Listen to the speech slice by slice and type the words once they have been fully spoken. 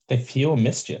They feel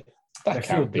mischief. That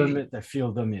can't be. They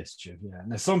feel the mischief. Yeah.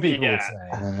 Now some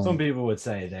people would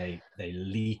say they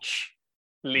leech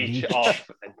off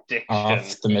addiction,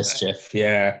 off the mischief.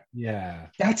 Yeah.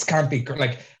 That can't be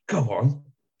like. Go on,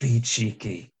 be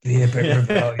cheeky, be a bit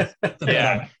rebellious.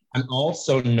 And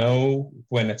also know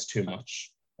when it's too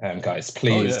much. Guys,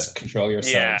 please control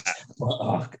yourselves.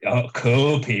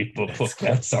 Cool people put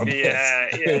bets on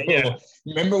this.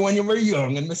 Remember when you were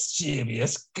young and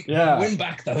mischievous? Win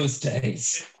back those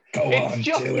days. Do it.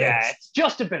 It's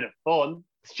just a bit of fun.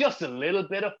 It's just a little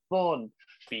bit of fun.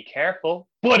 Be careful,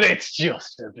 but it's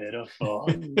just a bit of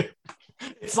fun.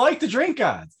 It's like the drink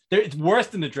ads. It's worse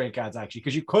than the drink ads, actually,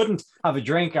 because you couldn't have a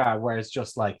drink ad where it's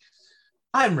just like,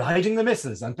 I'm riding the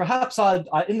missus, and perhaps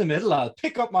in the middle, I'll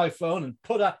pick up my phone and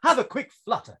have a quick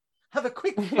flutter.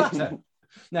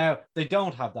 Now, they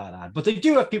don't have that ad, but they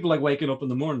do have people like waking up in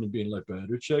the morning and being like,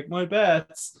 better check my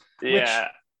bets. Which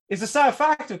is a sad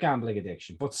fact of gambling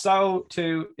addiction, but so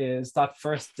too is that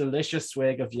first delicious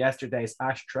swig of yesterday's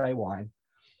ashtray wine,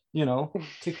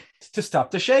 to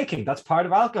stop the shaking. That's part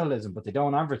of alcoholism, but they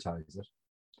don't advertise it.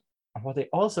 And what they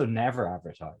also never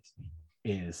advertise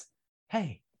is,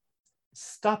 hey,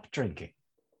 stop drinking.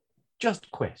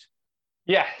 Just quit.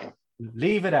 Yeah.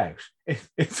 Leave it out.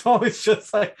 It's always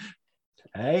just like,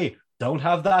 hey, don't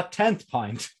have that 10th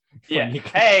pint. Yeah.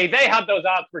 Hey, they had those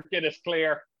ads for Guinness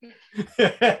Clear.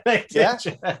 They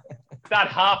did. That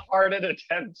half-hearted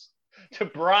attempt to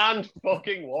brand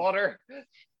fucking water.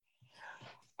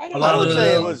 I would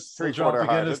say it was three-quarter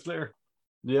Guinness Clear.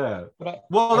 Yeah. But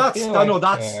that's.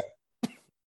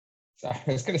 I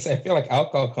was going to say, I feel like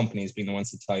alcohol companies being the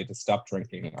ones to tell you to stop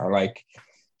drinking are like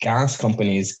gas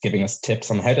companies giving us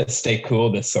tips on how to stay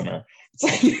cool this summer. It's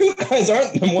like, you guys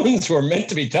aren't the ones who are meant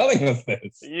to be telling us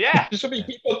this. Yeah. There should be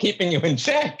people keeping you in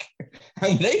check,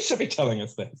 and they should be telling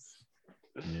us this.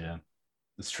 Yeah,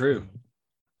 it's true.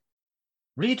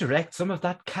 Redirect some of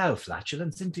that cow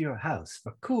flatulence into your house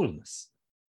for coolness.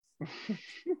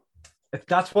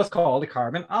 That's what's called a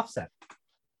carbon offset.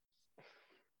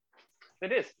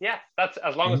 It is, yeah. That's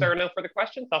as long as there are no further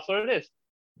questions. That's what it is.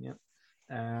 Yeah.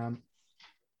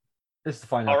 This is the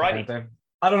final. Alrighty. There.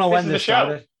 I don't know when this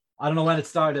started. I don't know when it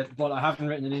started, but I haven't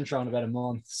written an intro in about a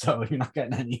month, so you're not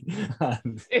getting any.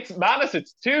 It's madness.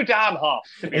 It's too damn hot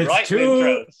to be writing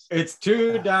intros. It's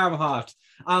too damn hot.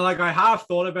 And like I have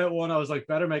thought about one. I was like,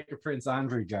 better make a Prince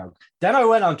Andrew joke. Then I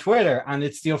went on Twitter, and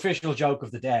it's the official joke of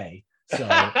the day. So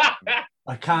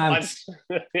I can't.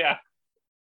 Yeah.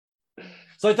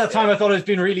 So at that time, I thought it was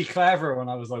been really clever when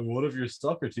I was like, what if your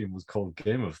soccer team was called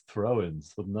Game of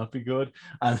Throw-ins? Wouldn't that be good?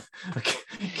 And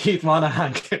Keith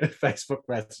Monaghan Facebook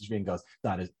messaged me and goes,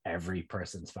 that is every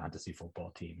person's fantasy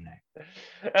football team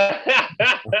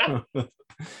now.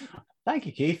 Thank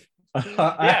you, Keith.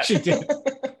 I actually did.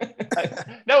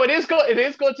 No, it is good. It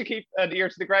is good to keep an ear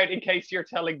to the ground in case you're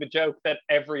telling the joke that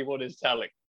everyone is telling.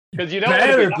 Because you don't want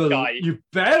to be that guy. You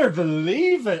better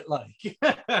believe it, like.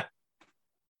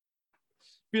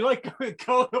 Be like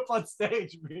going up on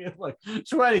stage and being like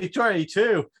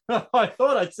 2022. I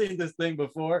thought I'd seen this thing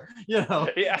before, Yeah.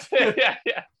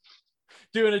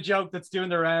 Doing a joke that's doing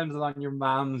the rounds on your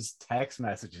mom's text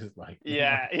messages, like.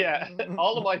 Yeah.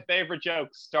 All of my favorite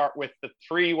jokes start with the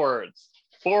 3 words: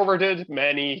 forwarded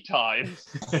many times.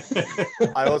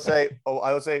 I will say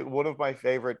one of my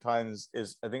favorite times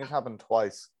is, I think it's happened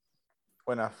twice,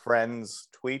 when a friend's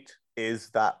tweet is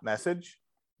that message.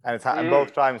 And it's and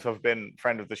both times have been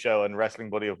friend of the show and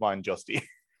wrestling buddy of mine, Justy.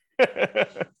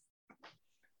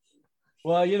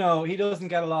 Well, he doesn't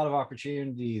get a lot of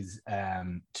opportunities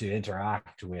to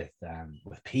interact with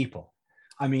people.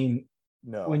 I mean,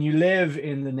 no. When you live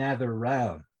in the nether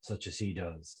realm, such as he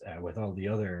does, with all the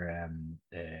other,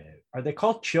 are they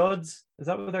called chuds? Is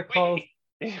that what they're called?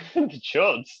 The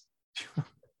chuds.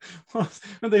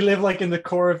 When they live like in the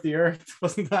core of the earth,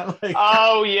 wasn't that like?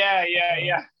 Oh yeah.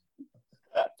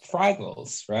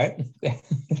 Fraggles, right?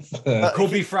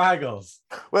 Could be Fraggles.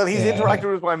 Well, he's interacted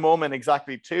with my mum in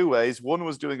exactly 2 ways. One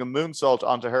was doing a moonsault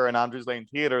onto her in Andrews Lane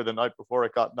Theatre the night before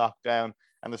it got knocked down,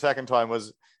 and the second time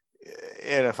was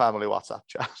in a family WhatsApp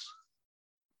chat.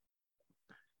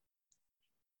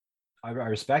 I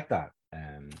respect that.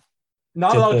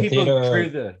 Not a lot of people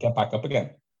get back up again.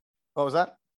 What was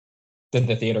that? Did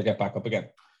the theatre get back up again?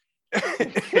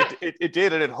 It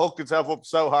did, and it hooked itself up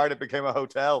so hard it became a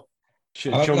hotel.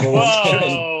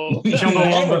 Chumbawamba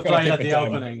played at the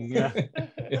opening. Yeah.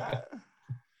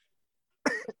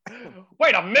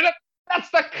 Wait a minute, that's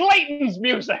the Clayton's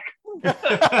music.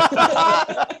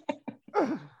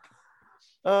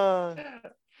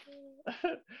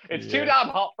 It's too damn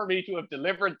hot for me to have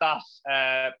delivered that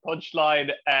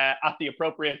punchline at the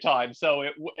appropriate time. So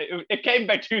it came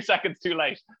about 2 seconds too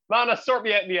late. Mana, sort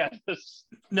me out in the end.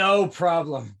 No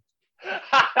problem.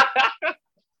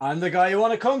 I'm the guy you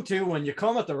want to come to when you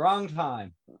come at the wrong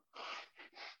time.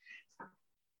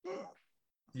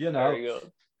 You know. Very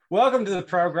good. Welcome to the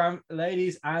program,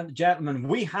 ladies and gentlemen.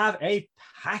 We have a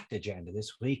packed agenda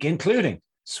this week, including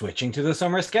switching to the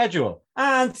summer schedule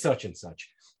and such.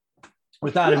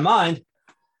 With that in mind,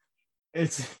 there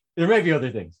may be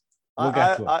other things. We'll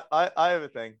get to it. I have a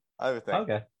thing.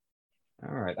 Okay.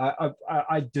 All right.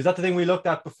 Is that the thing we looked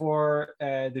at before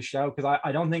the show? Because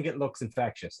I don't think it looks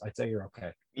infectious. I'd say you're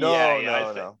okay.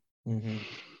 No. Mm-hmm.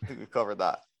 I think we covered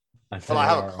that. Well, I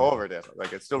haven't covered it.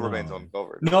 Like, it still remains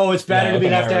uncovered. No, it's better to be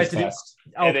left out to the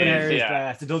open air is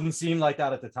best. It doesn't seem like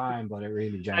that at the time, but it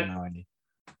really genuinely.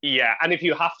 Yeah, and if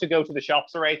you have to go to the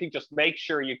shops or anything, just make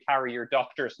sure you carry your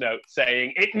doctor's note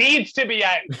saying it needs to be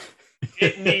out.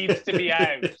 It needs to be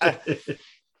out.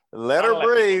 Let her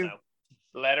breathe.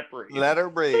 Let it breathe. Let her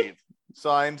breathe.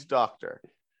 Signed, doctor.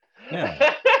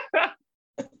 Yeah.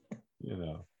 You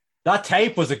know, that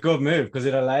tape was a good move because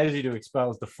it allows you to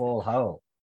expose the full hole.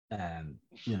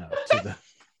 You know, to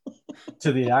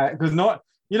the because not,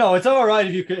 you know, it's all right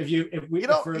if you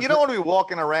don't want to be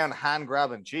walking around hand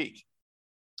grabbing cheek.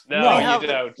 No, you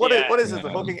don't. What is it? The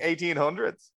fucking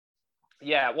 1800s?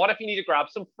 Yeah. What if you need to grab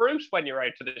some fruit when you're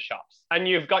out to the shops and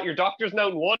you've got your doctor's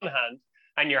note in one hand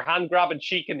and your hand grabbing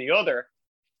cheek in the other?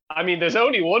 I mean, there's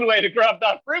only one way to grab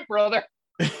that fruit, brother.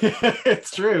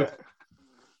 It's true.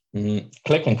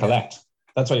 Click and collect.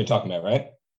 That's what you're talking about, right?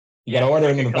 You got to order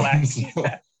in advance.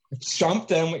 Jump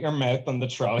down with your mouth on the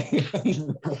trolley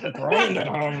and grind it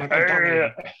home like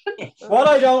a What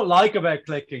I don't like about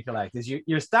click and collect is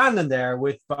you're standing there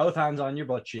with both hands on your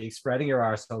butt cheeks, spreading your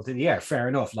arsehole to the air. Fair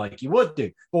enough, like you would do.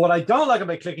 But what I don't like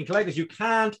about click and collect is you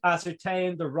can't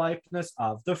ascertain the ripeness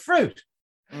of the fruit.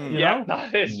 Yeah,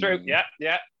 that is true. Yeah.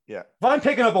 If I'm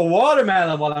picking up a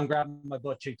watermelon while I'm grabbing my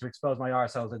butt cheek to expose my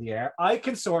arsehole to the air, I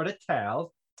can sort of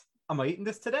tell, am I eating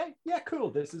this today? Yeah,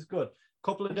 cool. This is good.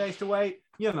 Couple of days to wait,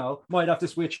 you know, might have to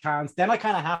switch hands. Then I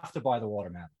kind of have to buy the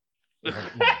watermelon.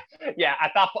 Yeah,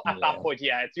 at that point,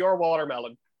 yeah, it's your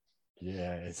watermelon.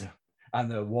 Yeah, and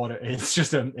the water, it's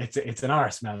just it's an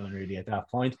arse melon really at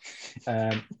that point.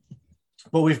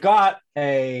 But we've got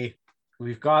beers.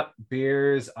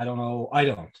 I don't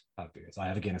have beers. I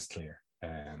have a Guinness Clear.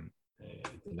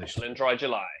 Delicious. In Dry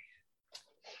July.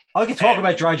 I can talk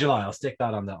about Dry July. I'll stick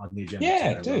that on the agenda.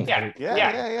 Yeah, do.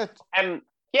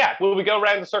 Yeah. Will we go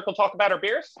around the circle, talk about our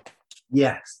beers?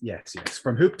 Yes.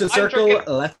 From hoop to circle,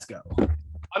 let's go.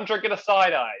 I'm drinking a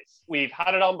Side Eyes. We've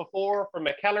had it on before from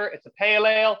McKellar. It's a pale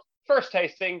ale. First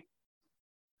tasting.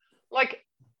 Like,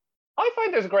 I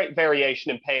find there's a great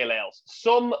variation in pale ales.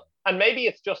 Some, and maybe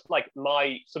it's just like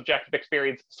my subjective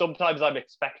experience, sometimes I'm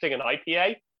expecting an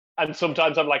IPA, and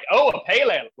sometimes I'm like, oh, a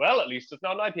pale ale. Well, at least it's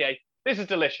not an IPA. This is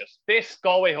delicious. This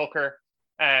Galway Hooker,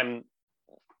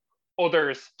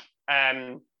 others,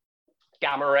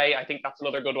 Gamma Ray, I think that's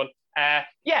another good one.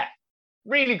 Yeah,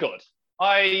 really good.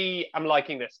 I am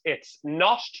liking this. It's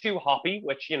not too hoppy,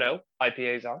 which, you know,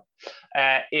 IPAs are.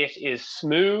 It is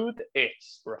smooth.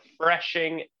 It's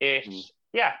refreshing. It's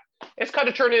kind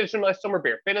of turned into a nice summer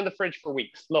beer. Been in the fridge for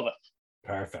weeks. Love it.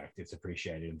 Perfect. It's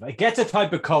appreciated. It gets a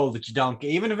type of cold that you don't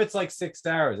get, even if it's like 6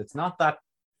 hours. It's not that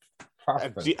a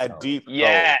deep cold.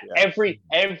 Yeah,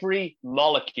 every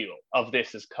molecule of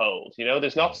this is cold. You know,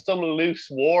 there's not some loose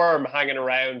worm hanging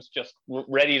around just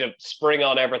ready to spring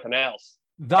on everything else.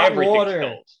 That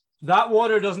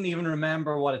water doesn't even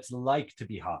remember what it's like to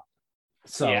be hot.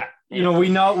 So you know, we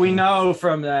know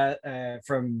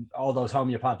from all those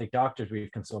homeopathic doctors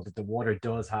we've consulted, the water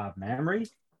does have memory.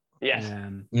 Yes.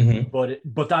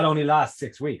 But that only lasts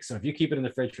 6 weeks. So if you keep it in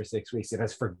the fridge for 6 weeks, it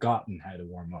has forgotten how to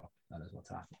warm up. That is what's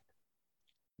happening.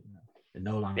 It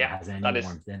no longer has any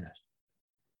warmth in it.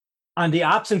 And the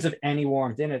absence of any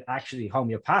warmth in it actually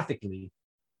homeopathically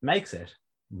makes it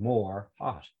more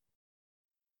hot.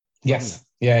 Yes.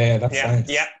 Yeah, that's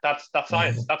science. Yeah, that's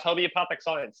science. That's homeopathic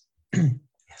science.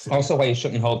 Also why you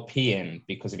shouldn't hold pee in,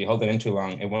 because if you hold it in too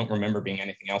long, it won't remember being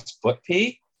anything else but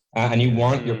pee. And you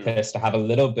want your piss to have a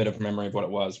little bit of memory of what it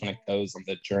was when it goes on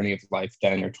the journey of life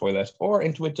down your toilet or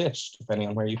into a dish, depending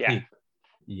on where you pee.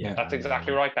 Yeah, that's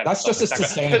exactly right, Ben. That's just a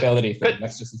sustainability thing.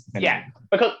 That's just a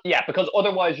sustainability. Because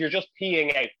otherwise you're just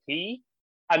peeing out pee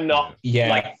and not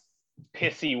like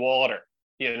pissy water,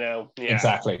 you know? Yeah.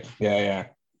 Exactly. Yeah.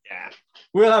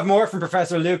 We'll have more from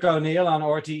Professor Luke O'Neill on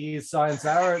RTE's Science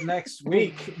Hour next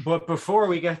week. But before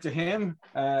we get to him,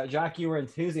 Jack, you were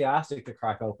enthusiastic to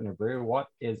crack open a brew. What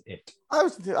is it? I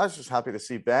was just happy to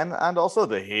see Ben and also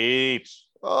the heat.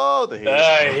 Oh, the heat.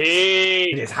 The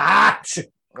heat. It is hot.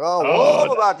 Oh,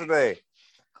 what about today?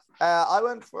 I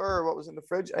went for what was in the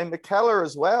fridge, a McKellar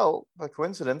as well, by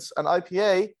coincidence, an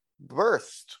IPA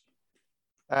burst.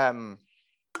 It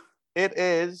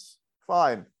is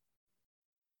fine.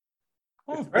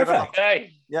 Oh, perfect.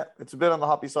 Okay. Yeah, it's a bit on the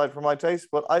hoppy side for my taste,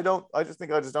 but I just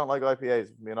think I just don't like IPAs, if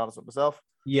I'm being honest with myself.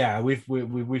 Yeah, we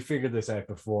figured this out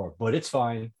before, but it's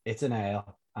fine. It's an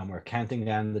ale, and we're counting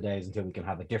down the days until we can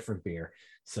have a different beer.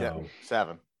 So yeah,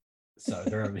 7.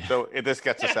 So this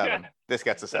gets a 7. This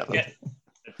gets a 7.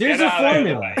 There's a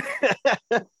formula.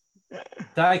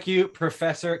 Thank you,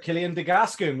 Professor Killian de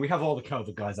Gascon. We have all the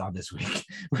COVID guys on this week.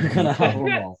 We're gonna have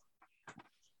them all.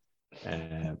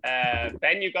 Ben,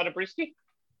 you got a brewski?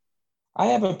 I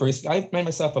have a brewski. I made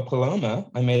myself a Paloma.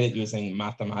 I made it using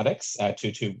mathematics,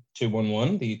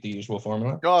 2-2-2-1-1, the usual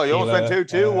formula. Oh, you almost went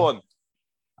 2-2-1.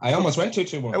 I almost went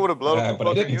 2-2-1. It would have blown up the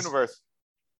fucking universe.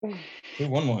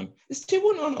 2-1-1. Is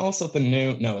 2-1-1 also the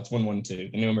new? No, it's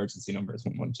 1-1-2. The new emergency number is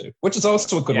 1-1-2, which is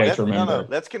also a good way to remember. No.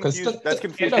 Let's confuse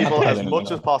people as much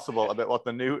as possible about what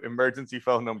the new emergency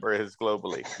phone number is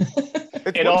globally.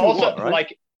 It also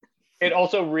right? It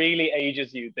also really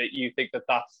ages you that you think that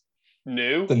that's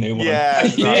new. The new one. Yeah,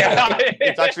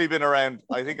 it's actually been around,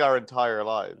 I think, our entire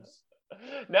lives.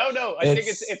 No, I think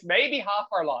it's maybe half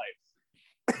our lives,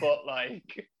 but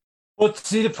like. But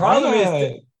see, the problem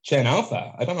is Gen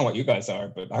Alpha. I don't know what you guys are,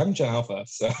 but I'm Gen Alpha,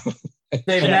 so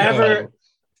they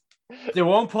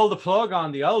won't pull the plug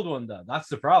on the old one though. That's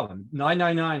the problem.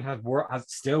 999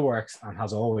 still works and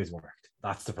has always worked.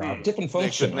 That's the problem. Different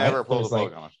function. They should never pull the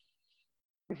plug on it.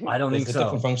 I don't think so.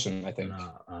 Different function, I think.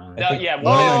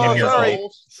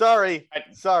 Sorry.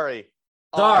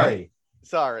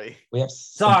 We have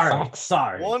sorry.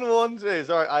 1-1-2.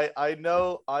 Sorry. I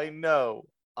know.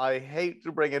 I hate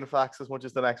to bring in facts as much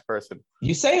as the next person.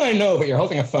 You say I know, but you're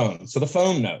holding a phone, so the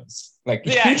phone knows. Like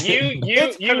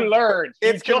you learned.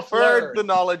 It's conferred the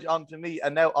knowledge onto me,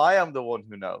 and now I am the one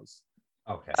who knows.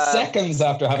 Okay. Seconds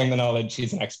after having the knowledge,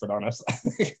 he's an expert on it.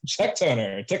 Check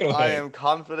toner. Take it away. I am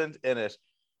confident in it.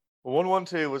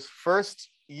 1-1-2 was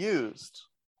first used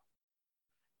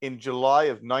in July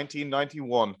of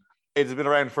 1991. It's been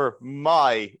around for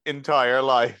my entire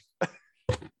life.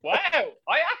 Wow.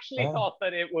 I actually thought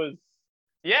that it was,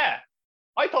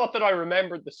 I thought that I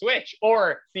remembered the switch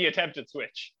or the attempted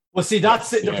switch. Well, see,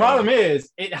 that's it. The problem is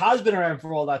it has been around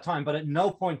for all that time, but at no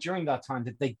point during that time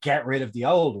did they get rid of the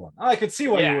old one. I could see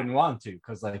why you wouldn't want to,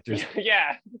 because like there's...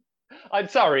 Yeah. I'm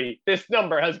sorry. This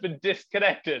number has been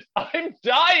disconnected. I'm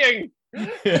dying.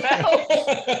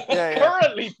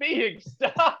 Currently being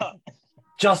stopped.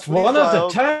 Just one of the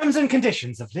terms and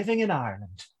conditions of living in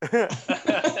Ireland.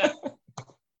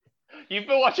 You've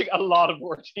been watching a lot of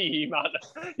RTE, man.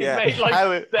 Yeah. Made, like,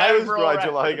 how is Dry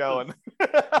July going?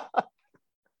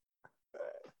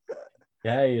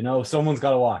 Yeah, you know, someone's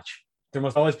got to watch. There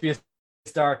must always be a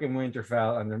Stark in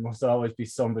Winterfell, and there must always be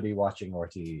somebody watching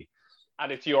RTE. And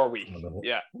it's your week.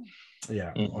 Yeah.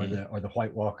 Mm-hmm. Or the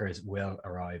White Walkers will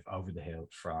arrive over the hill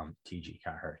from TG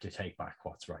Cahir to take back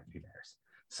what's rightly theirs.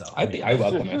 So I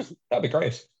welcome it. That'd be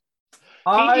great.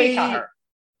 TG Cahir.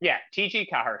 Yeah, TG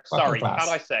Cahir. Sorry, can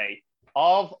I say,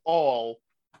 of all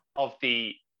of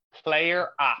the player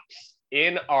apps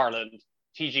in Ireland,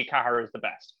 TG Cahir is the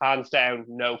best, hands down,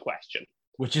 no question.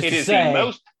 Which is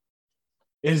the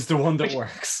one that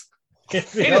works. It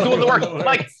is the one that works.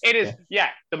 Like it is,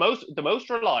 the most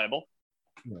reliable.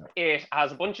 Yeah. It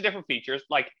has a bunch of different features.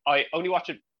 Like I only watch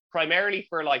it primarily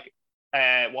for like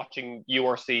watching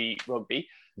URC rugby,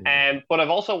 but I've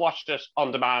also watched it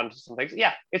on demand. Some things.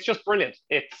 Yeah, it's just brilliant.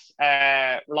 It's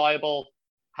reliable.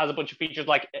 Has a bunch of features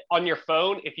like on your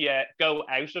phone. If you go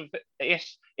out of it,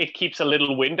 it keeps a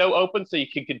little window open so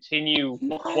you can continue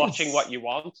watching what you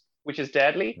want, which is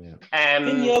deadly.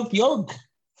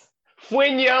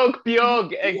 Fwyniog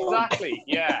Biog, exactly.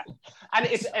 Yeah, and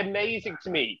it's amazing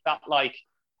to me that like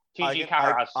TG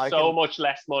Cahir has so much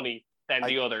less money than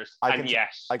the others, and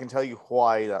yes, I can tell you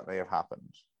why that may have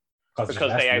happened. Because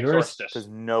they outsourced it. Because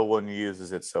no one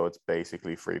uses it, so it's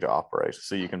basically free to operate.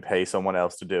 So you can pay someone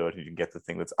else to do it, and you can get the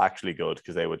thing that's actually good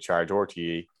because they would charge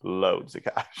RTE loads of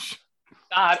cash.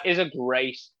 That is a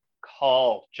great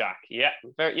call, Jack. Yeah,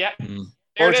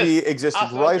 RTE existed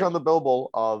right on the bubble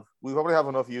of we probably have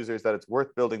enough users that it's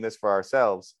worth building this for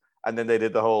ourselves. And then they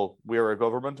did the whole we're a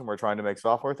government and we're trying to make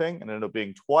software thing, and it ended up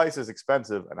being twice as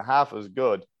expensive and half as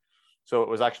good. So it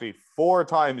was actually 4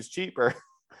 times cheaper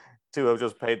to have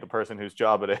just paid the person whose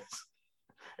job it is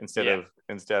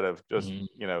instead of just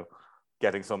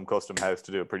getting some custom house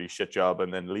to do a pretty shit job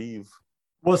and then leave.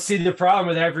 Well, see, the problem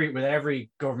with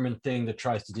every government thing that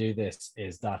tries to do this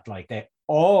is that like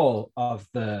all of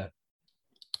the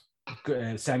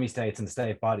semi-states and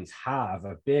state bodies have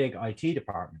a big IT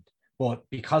department, but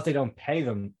because they don't pay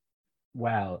them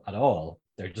well at all,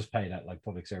 they're just paid at like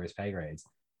public service pay grades.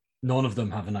 None of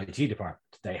them have an IT department.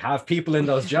 They have people in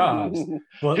those jobs,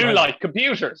 but who like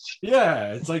computers.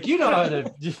 Yeah, it's like, you know how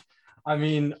to. I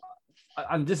mean,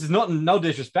 and this is no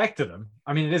disrespect to them.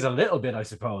 I mean, it is a little bit, I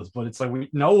suppose, but it's like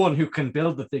no one who can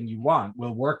build the thing you want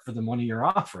will work for the money you're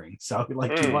offering. So,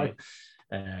 like, you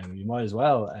might as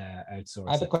well outsource.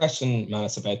 I have a question,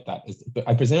 Manus, about that. But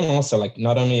I presume also, like,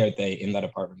 not only are they in that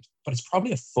apartment, but it's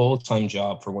probably a full-time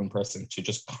job for one person to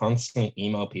just constantly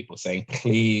email people saying,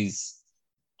 please,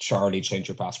 Charlie, change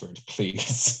your password,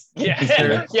 please.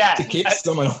 Yeah. To keep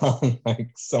someone on,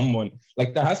 like someone,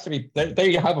 like there has to be, there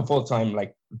you have a full-time,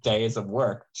 like, days of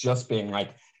work, just being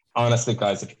like, honestly,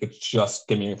 guys, if you could just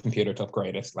give me a computer to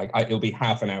upgrade it, like, it'll be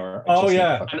half an hour.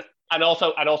 And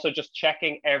also just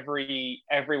checking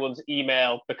everyone's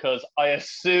email, because I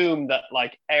assume that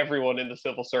like everyone in the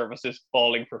civil service is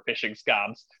falling for phishing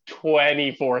scams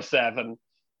 24/7.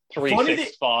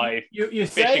 365.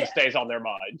 Phishing stays on their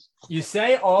mind. You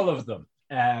say all of them.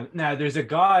 Now, there's a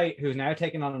guy who's now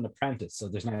taken on an apprentice. So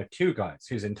there's now two guys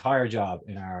whose entire job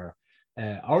in our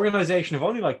organization of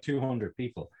only like 200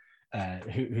 people,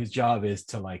 whose job is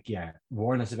to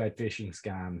warn us about phishing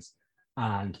scams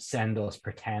and send us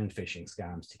pretend phishing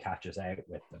scams to catch us out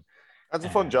with them. That's a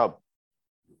fun job.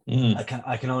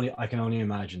 I can only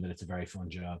imagine that it's a very fun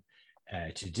job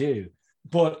to do.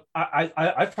 But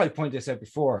I've probably pointed this out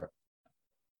before.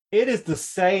 It is the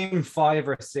same 5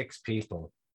 or 6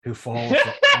 people who fall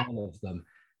for all of them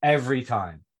every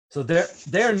time. So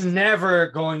they're never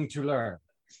going to learn.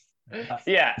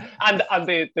 And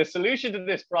the solution to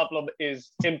this problem is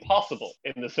impossible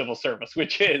in the civil service,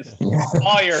 which is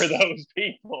fire those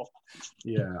people.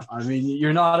 Yeah, I mean,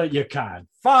 you can't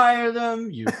fire them,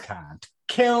 you can't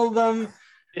kill them.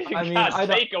 You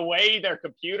can't take away their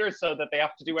computers so that they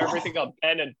have to do everything on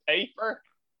pen and paper.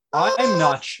 I'm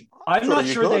not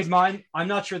sure they'd mind. I'm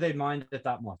not sure they'd mind it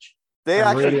that much. They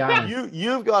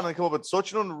you've gone and come up with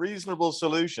such an unreasonable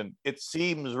solution. It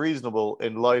seems reasonable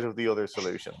in light of the other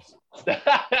solutions.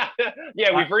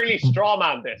 We've really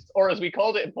strawmanned this, or as we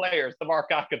called it in Players, the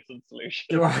Mark Atkinson solution.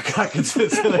 The Mark Atkinson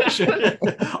solution.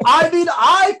 I mean,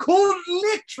 I could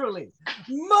literally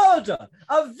murder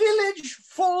a village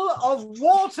full of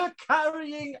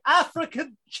water-carrying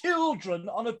African children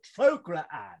on a Trogra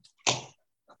ad.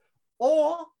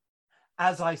 Or,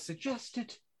 as I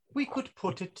suggested, we could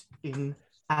put it in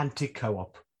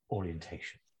anti-co-op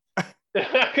orientation.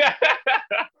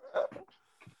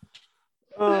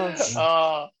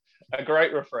 A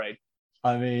great refrain.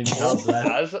 I mean,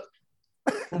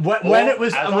 when it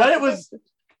was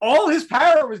all his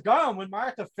power was gone when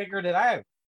Martha figured it out.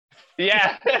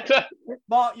 Yeah.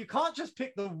 But you can't just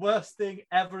pick the worst thing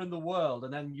ever in the world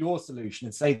and then your solution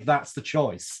and say that's the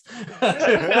choice.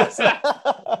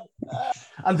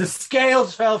 And the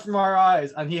scales fell from our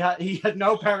eyes, and he had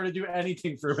no power to do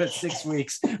anything for about 6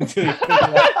 weeks until he figured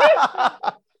it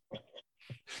out.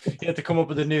 He had to come up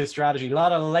with a new strategy. A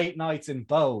lot of late nights in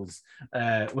Bose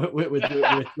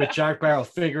with Jack Barrel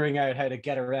figuring out how to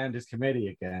get around his committee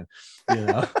again. You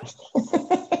know,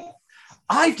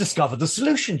 I've discovered the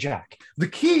solution, Jack. The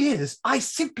key is I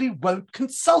simply won't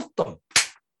consult them.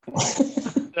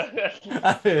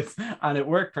 And it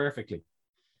worked perfectly.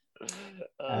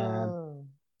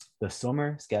 The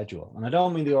summer schedule, and I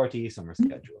don't mean the RTE summer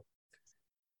schedule.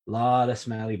 A lot of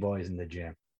smelly boys in the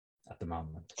gym at the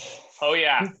moment. Oh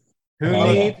yeah,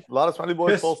 a lot of smelly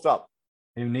boys. Full stop.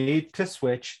 Who need to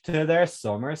switch to their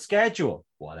summer schedule,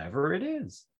 whatever it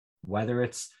is. Whether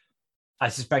it's, I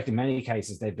suspect in many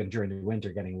cases they've been during the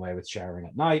winter getting away with showering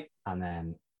at night, and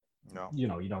then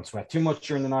you don't sweat too much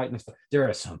during the night and stuff. There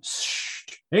are some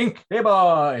stinky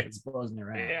boys buzzing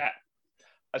around. Yeah.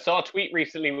 I saw a tweet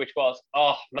recently which was,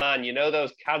 oh man, you know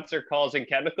those cancer-causing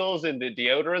chemicals in the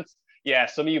deodorants? Yeah,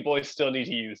 some of you boys still need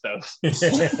to use those.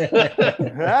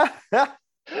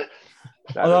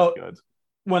 Although, good.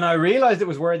 When I realized it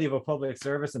was worthy of a public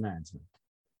service announcement,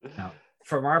 now,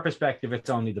 from our perspective, it's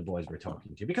only the boys we're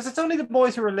talking to, because it's only the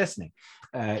boys who are listening.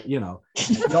 You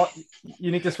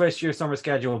need to switch to your summer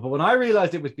schedule. But when I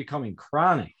realized it was becoming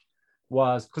chronic,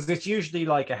 was because it's usually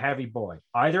like a heavy boy,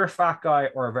 either a fat guy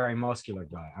or a very muscular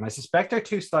guy. And I suspect they're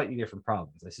two slightly different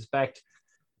problems. I suspect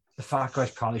the fat guy's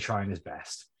probably trying his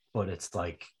best, but it's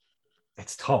like,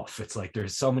 it's tough. It's like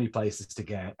there's so many places to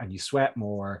get and you sweat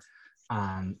more.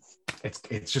 and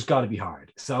it's just got to be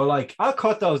hard. So like, I'll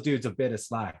cut those dudes a bit of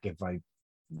slack if I,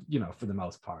 for the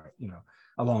most part,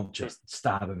 I won't just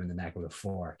stab him in the neck with a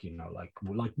fork, like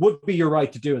would be your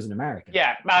right to do as an American.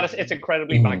 Yeah, Matt, it's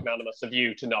incredibly magnanimous of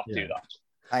you to not do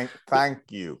that. Thank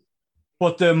you.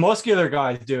 But the muscular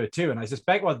guys do it too. And I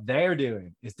suspect what they're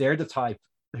doing is they're the type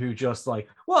who just like,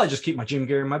 well, I just keep my gym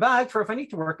gear in my bag for if I need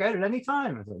to work out at any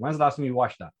time. I was like, when's the last time you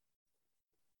washed that?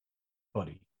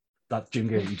 Buddy, that gym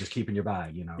gear you just keep in your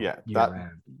bag, Yeah,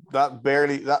 that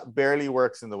barely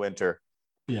works in the winter.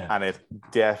 Yeah. And it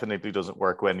definitely doesn't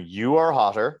work when you are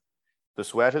hotter, the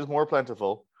sweat is more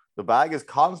plentiful, the bag is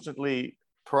constantly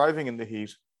thriving in the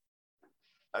heat.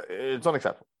 It's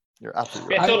unacceptable. You're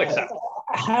absolutely right. It's unacceptable.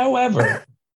 However,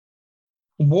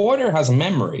 water has a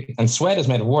memory and sweat is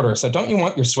made of water. So don't you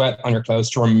want your sweat on your clothes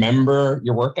to remember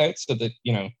your workout so that,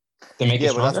 they make it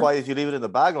stronger? But that's why if you leave it in the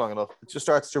bag long enough, it just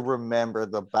starts to remember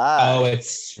the bag. Oh,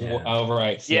 it's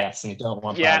right. Yeah. Yes, and you don't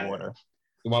want bad water.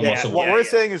 You want muscle what water. we're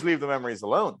saying is leave the memories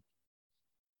alone.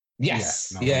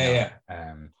 Yes. Yeah.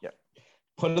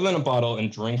 Put it in a bottle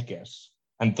and drink it.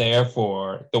 And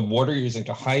therefore, the water you're using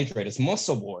to hydrate is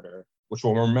muscle water, which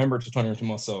will remember to turn into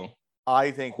muscle.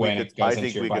 I think we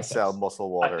could sell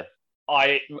muscle water.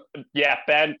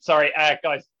 Ben, sorry,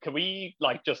 guys, can we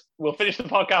we'll finish the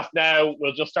podcast now,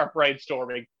 we'll just start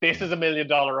brainstorming. This is $1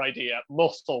 million idea,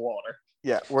 muscle water.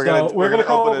 Yeah, we're gonna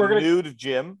open a nude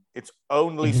gym. It's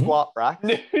only squat racks,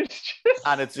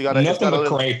 and it's got nothing but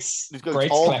crates. It's going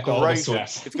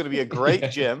to be a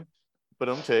great gym,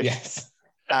 but yes,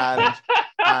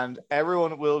 and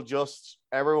everyone will just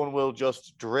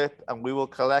drip, and we will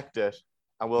collect it,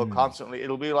 and we'll constantly.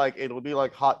 It'll be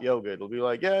like hot yoga. It'll be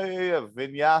like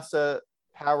vinyasa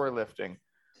powerlifting.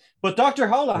 But Dr.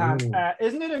 Holohan,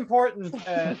 isn't it important,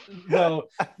 though,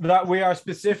 that we are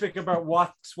specific about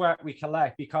what sweat we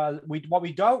collect? Because what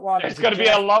we don't want is going to be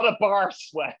a lot of bar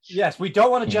sweat. Yes, we don't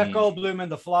want a Jeff Goldblum in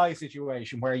The Fly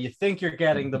situation where you think you're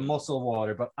getting the muscle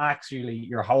water, but actually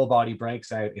your whole body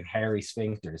breaks out in hairy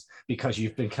sphincters because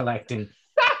you've been collecting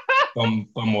bum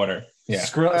water. Yeah.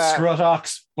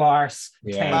 Scrutox, Bars,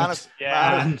 Manus,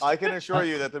 I can assure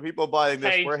you that the people buying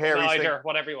this were hairy sphincters.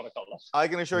 Whatever you want to call it. I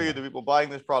can assure you the people buying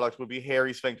this product will be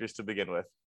hairy sphincters to begin with.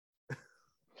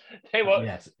 Hey, what?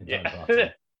 Yes.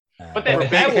 But then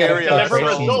big hairy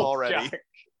results already.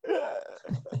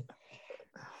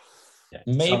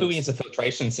 Maybe we use a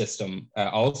filtration system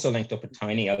also linked up with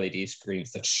tiny LED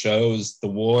screens that shows the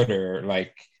water,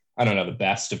 like, I don't know, the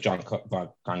best of John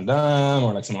Van Damme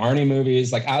or like some Arnie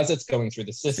movies, like as it's going through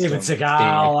the system. Steven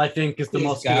Seagal, I think, is the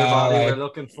muscular body we're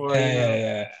looking for.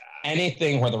 Yeah.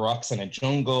 Anything where the Rock's in a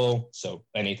jungle, so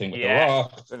anything with the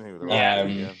Rock.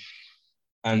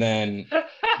 And then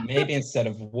maybe instead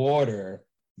of water,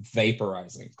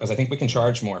 vaporizing, because I think we can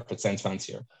charge more if it sounds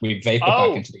fancier. We vape it back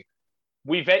into the air.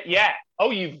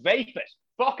 You vape it.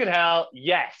 Fucking hell,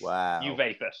 yes. Wow. You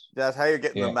vape it. That's how you're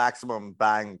getting the maximum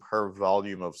bang per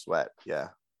volume of sweat. Yeah.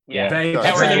 That's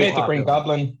how they made the Green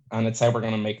Goblin, and it's how we're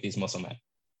going to make these muscle men.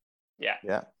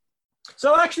 Yeah.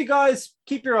 So actually, guys,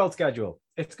 keep your old schedule.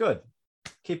 It's good.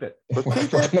 Keep it. But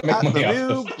keep it at the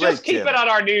new Just keep it at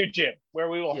our new gym, where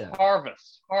we will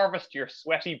harvest your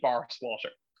sweaty bar water.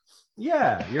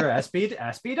 Yeah, you're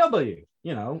SBW,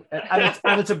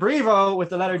 and it's a Brevo with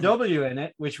the letter W in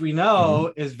it, which we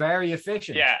know is very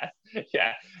efficient. Yeah.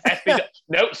 SBW.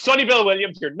 No, Sonny Bill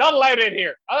Williams, you're not allowed in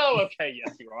here. Oh, okay,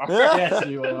 yes, you are. Yes,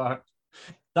 you are.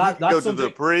 That's go to the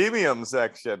premium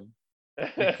section.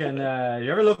 You can.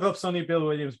 You ever look up Sonny Bill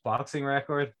Williams' boxing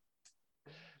record?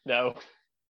 No.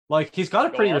 Like, he's got a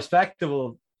pretty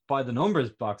respectable by the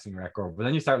numbers boxing record, but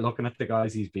then you start looking at the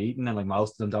guys he's beaten, and like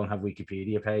most of them don't have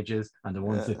Wikipedia pages, and the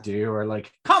ones that do are like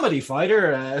comedy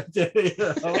fighter,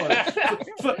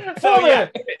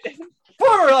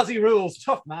 former Aussie rules,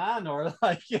 tough man, or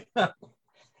like he's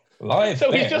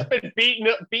just been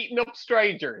beating up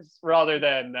strangers rather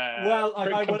than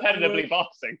competitively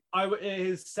boxing.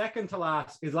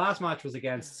 His last match was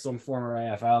against some former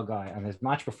AFL guy, and his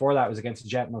match before that was against a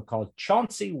gentleman called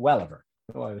Chauncey Welliver.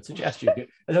 Oh, I would suggest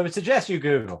you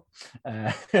Google.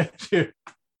 Maybe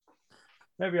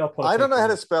I'll put. I don't know how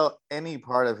to spell any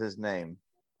part of his name.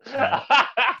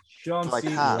 Chauncey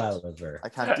Welliver. I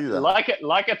can't do that.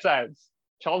 Like it sounds.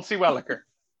 Chauncey Welliver.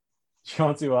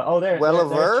 Chauncey Welliver. Oh, there.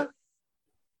 Welliver.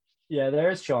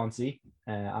 There's Chauncey.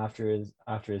 After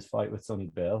his fight with Sonny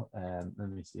Bill. Let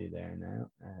me see there now.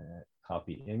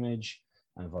 Copy image,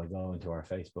 and if I go into our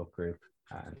Facebook group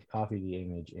and copy the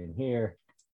image in here.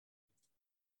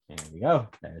 There we go.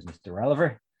 There's Mr.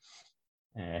 Welliver.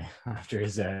 After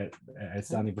his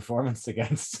outstanding performance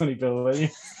against Sonny Bill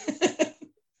Williams.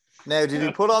 Now, did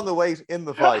he put on the weight in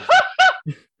the fight?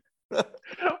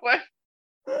 What?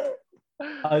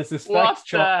 I suspect What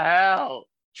the hell?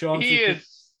 Chauncey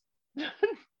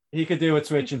he could do it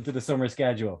switching to the summer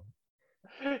schedule.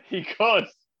 He could.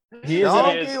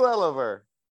 Chauncey Welliver.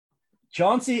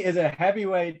 Chauncey is a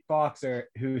heavyweight boxer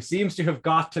who seems to have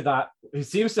got to that, who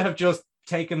seems to have just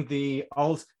taken the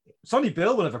old, Sonny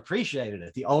Bill would have appreciated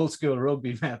it, the old school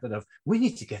rugby method of, we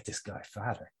need to get this guy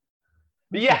fatter.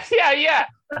 Yeah.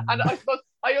 And I suppose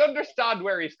I understand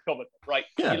where he's coming from, right?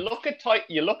 Yeah. You look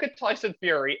at Tyson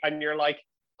Fury and you're like,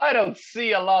 I don't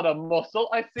see a lot of muscle.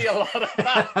 I see a lot of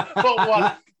fat.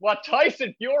 But what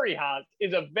Tyson Fury has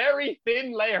is a very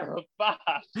thin layer of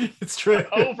fat. It's true.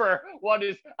 Over what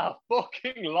is a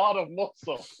fucking lot of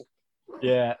muscle.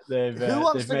 Yeah, who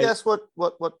wants to guess what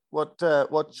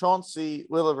Chauncey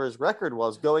Welliver's record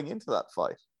was going into that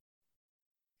fight?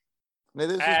 Now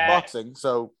this is boxing,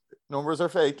 so numbers are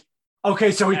fake.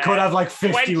 Okay, so he could have like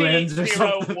 50 wins or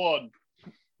something. 20-0-1.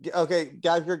 Okay,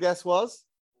 Gav, your guess was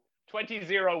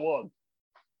 20-0-1.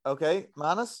 Okay,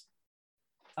 Manus.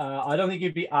 I don't think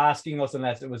you'd be asking us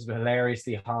unless it was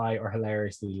hilariously high or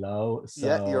hilariously low. So,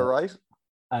 yeah, you're right.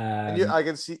 I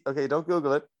can see. Okay, don't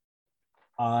Google it.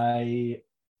 I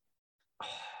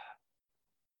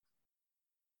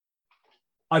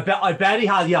bet he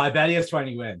has. Yeah, I bet he has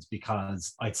 20 wins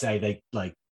because I'd say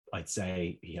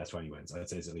he has 20 wins. I'd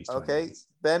say it's at least 20 wins.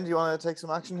 Ben, do you want to take some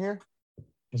action here?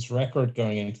 His record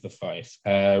going into the fight.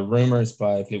 Rumors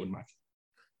by Fleetwood Mac.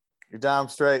 You're damn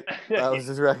straight. That was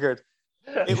his record.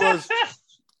 It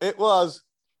was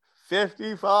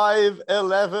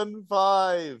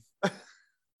 55-11-5.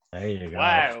 There you go.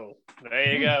 Wow.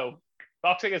 There you go.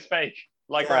 Boxing is fake,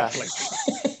 like wrestling.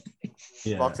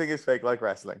 Yeah. Boxing is fake, like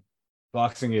wrestling.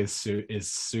 Boxing is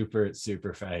super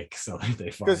fake. So they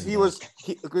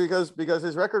because because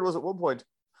his record was at one point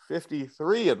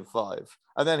 53-5,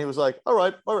 and then he was like, "All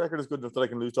right, my record is good enough that I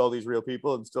can lose to all ththese real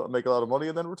people and still make a lot of money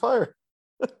and then retire."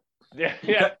 Yeah.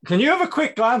 Can you have a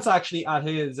quick glance actually at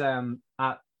his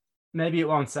at maybe it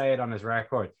won't say it on his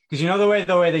record because you know the way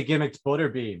they gimmicked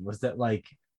Butterbean was that like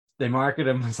they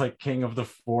marketed him as like king of the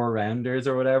 4-rounders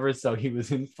or whatever, so he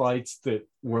was in fights that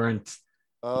weren't.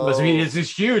 I mean, it's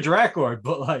this huge record,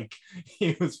 but like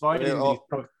he was fighting these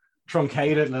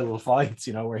truncated little fights,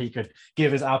 you know, where he could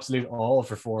give his absolute all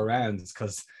for 4 rounds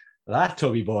because that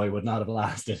tubby boy would not have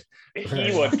lasted.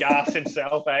 He would gas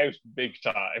himself out big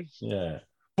time. Yeah.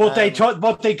 But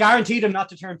they guaranteed him not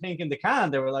to turn pink in the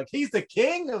can. They were like, he's the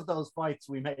king of those fights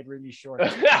we made really short.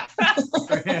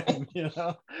 For him, you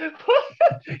know?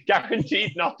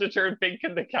 Guaranteed not to turn pink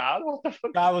in the can. What the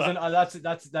fuck?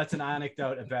 That's an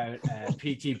anecdote about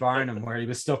P.T. Barnum where he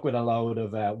was stuck with a load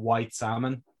of white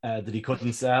salmon that he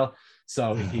couldn't sell.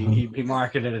 So he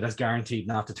marketed it as guaranteed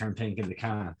not to turn pink in the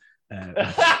can.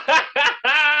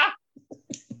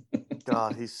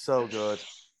 God, he's so good.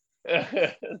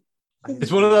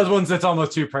 It's one of those ones that's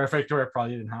almost too perfect where it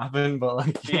probably didn't happen, but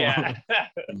like yeah.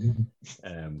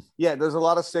 There's a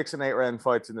lot of 6 and 8 round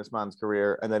fights in this man's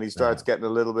career, and then he starts getting a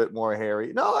little bit more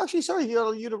hairy. No, actually, sorry, he got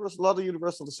a lot of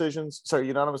unanimous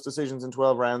decisions in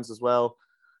 12 rounds as well.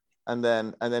 And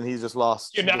then he's just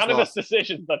lost. Unanimous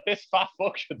decisions that this fat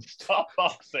fuck should stop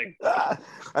boxing.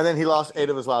 And then he lost 8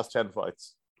 of his last 10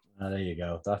 fights. There you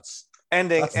go. That's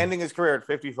ending his career at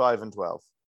 55-12.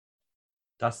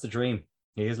 That's the dream.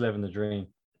 He is living the dream.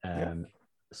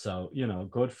 So, you know,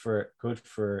 good for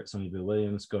Sonny Bill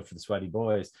Williams, good for the Sweaty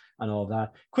Boys and all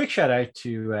that. Quick shout out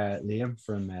to Liam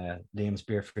from Liam's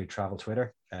Beer Free Travel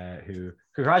Twitter, who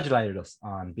congratulated us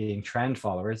on being trend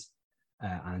followers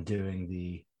and doing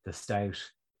the stout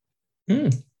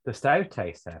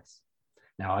taste test.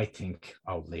 Now I think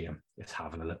Liam is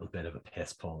having a little bit of a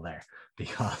piss pull there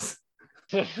because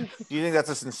do you think that's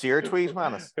a sincere tweet,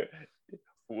 Manus?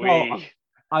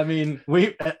 I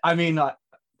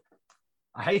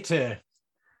hate to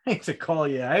call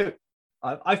you out.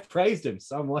 I've praised him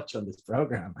so much on this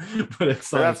program, but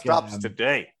it's like that stops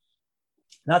today.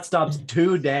 That stops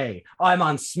today. I'm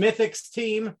on Smithick's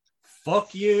team.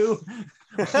 Fuck you.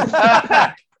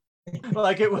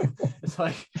 Like it was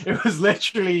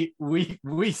literally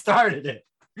we started it.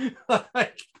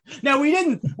 Now we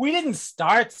didn't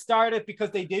start it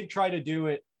because they did try to do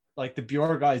it. Like the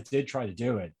Bure guys did try to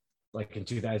do it, like in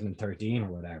 2013 or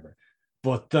whatever.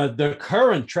 But the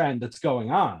current trend that's going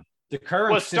on,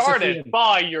 was started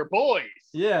by your boys.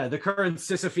 Yeah, the current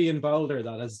Sisyphean boulder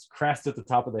that has crested the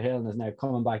top of the hill and is now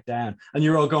coming back down. And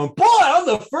you're all going, boy, I'm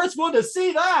the first one to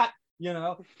see that. You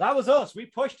know, that was us. We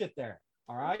pushed it there.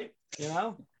 All right. You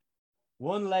know,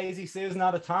 one lazy Susan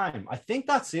at a time. I think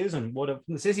that Susan would have.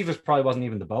 Sisyphus probably wasn't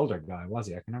even the boulder guy, was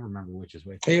he? I can never remember which is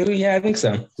which. Yeah, I think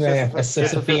so. Yeah, a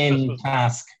Sisyphean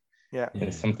task. Yeah.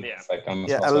 It's something that's like almost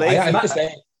Yeah, also, I have to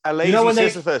say, a lazy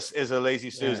Sisyphus is a lazy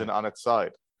Susan on its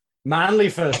side.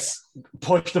 Lazyphus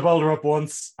pushed the boulder up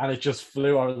once and it just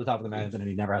flew over the top of the mountain and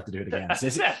he never had to do it again.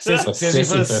 Sisyphus. And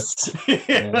Sisyphus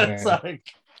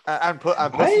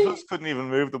couldn't even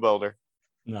move the boulder.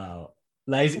 No.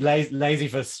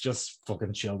 Lazyphus just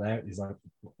fucking chilled out. He's like,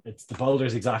 it's the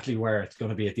boulder's exactly where it's going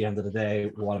to be at the end of the day.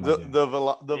 What am I doing? The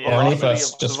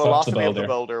velocity of the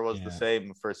boulder was the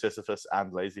same for Sisyphus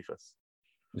and Lazyphus.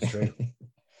 It's true.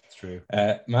 It's true.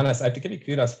 Manus, I have to give you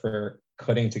kudos for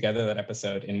cutting together that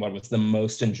episode in what was the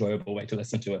most enjoyable way to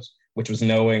listen to it, which was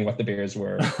knowing what the beers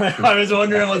were. I was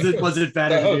wondering, was it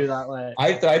better to do that way?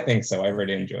 I think so. I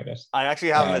really enjoyed it. I actually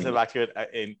haven't listened back to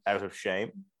it out of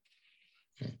shame.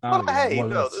 Oh, but hey,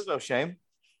 no, there's no shame.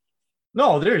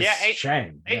 No, there's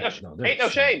shame. Ain't no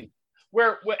shame.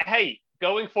 We're hey,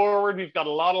 going forward, we've got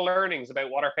a lot of learnings about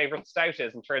what our favorite stout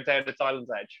is, and turns out it's Island's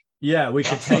Edge. Yeah, we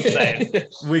can take the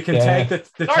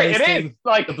Sorry, tasting. it is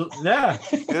like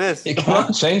it is. You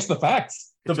can't change the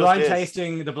facts. The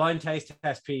blind taste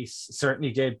test piece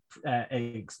certainly did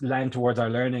lend towards our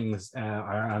learnings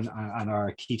and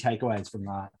our key takeaways from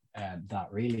that. That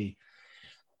really,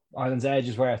 Ireland's Edge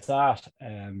is where it's at.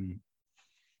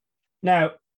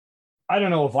 Now, I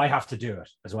don't know if I have to do it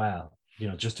as well,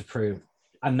 just to prove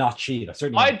and not cheat.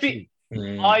 I'd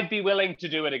be willing to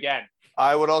do it again.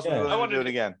 I would also be willing to do it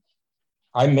again.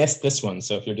 I missed this one,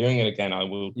 so if you're doing it again, I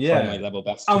will try my level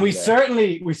best. And we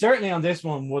certainly on this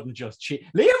one wouldn't just cheat.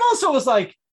 Liam also was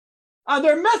like, and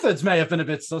their methods may have been a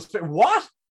bit suspect. What?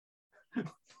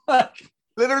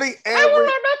 Literally every.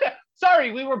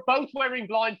 Sorry, we were both wearing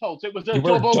blindfolds. It was a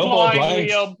double blind,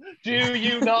 Liam. Do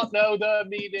you not know the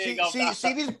meaning of that?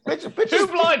 See these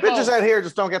bitches out here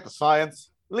just don't get the science.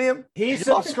 Liam, he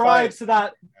subscribes to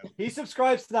that. He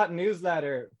subscribes to that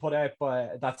newsletter put out by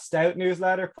that stout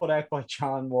newsletter put out by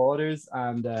John Waters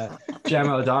and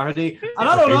Gemma O'Doherty. And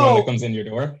I don't know that comes in your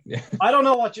door. Yeah. I don't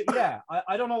know what.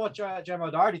 I don't know what Gemma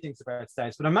O'Doherty thinks about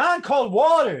stouts, but a man called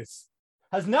Waters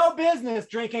has no business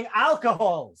drinking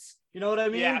alcohols. You know what I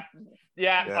mean?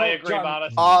 Yeah. I agree about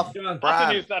it. That's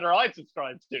the newsletter I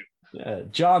subscribe to. Yeah,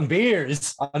 John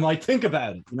Beers. I might think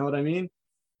about it. You know what I mean?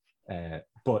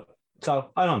 But.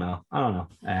 So I don't know.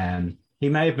 He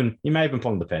may have been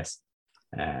pulling the piss.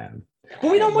 But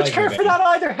we don't much care for that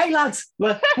either. Hey lads,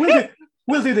 we'll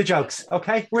do the jokes,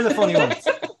 okay? We're the funny ones.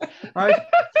 All right?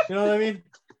 You know what I mean?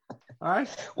 All right.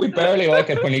 We barely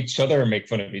like it when each other make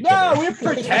fun of each other. No, we're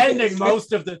pretending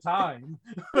most of the time.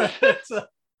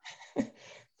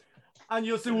 And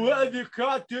you'll say, well, you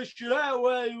can't dish it out.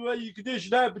 Well, you can dish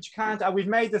it out, but you can't. And we've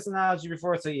made this analogy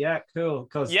before, so yeah, cool.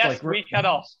 Because we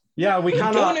cannot. Yeah, we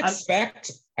cannot. Don't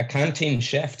expect a canteen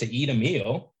chef to eat a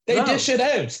meal. They dish it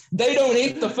out. They don't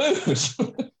eat the food.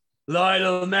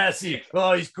 Lionel Messi.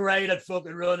 Oh, he's great at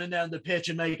fucking running down the pitch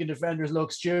and making defenders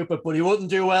look stupid, but he wouldn't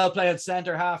do well playing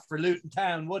centre half for Luton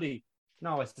Town, would he?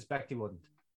 No, I suspect he wouldn't.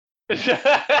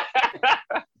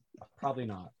 Probably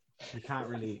not. You can't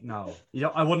really. No,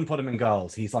 I wouldn't put him in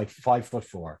goals. He's like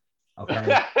 5'4".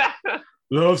 Okay.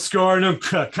 Love scoring him.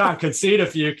 Can't concede a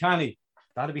few, can he?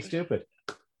 That'd be stupid.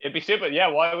 It'd be stupid. Yeah.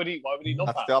 Why would he love that?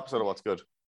 That's the opposite of what's good.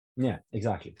 Yeah,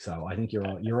 exactly. So I think you're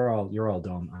all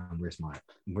dumb and we're smart.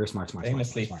 We're smart.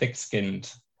 Famously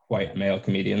thick-skinned white male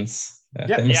comedians.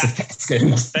 Famously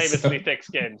thick-skinned. Famously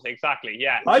thick-skinned. Exactly.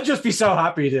 Yeah. I'd just be so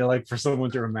happy to for someone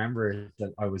to remember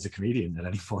that I was a comedian at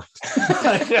any point.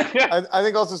 I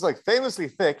think also it's like famously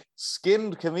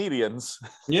thick-skinned comedians.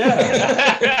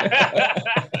 Yeah.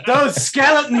 Those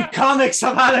skeleton comics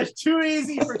have had it too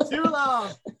easy for too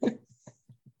long.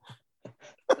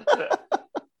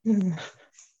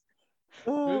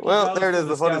 Well, there it is.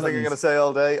 The funniest thing you're going to say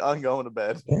all day. I'm going to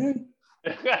bed.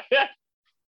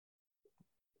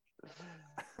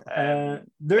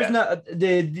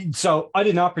 So I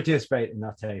did not participate in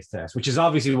that taste test, which is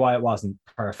obviously why it wasn't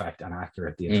perfect and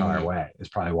accurate the entire way. Is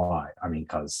probably why. I mean,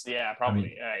 because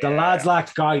probably the lads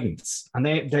lacked guidance, and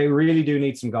they really do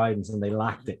need some guidance, and they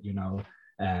lacked it.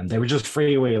 They were just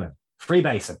freewheeling,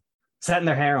 freebasing, setting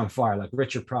their hair on fire like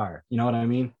Richard Pryor. You know what I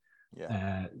mean?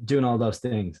 Yeah. Doing all those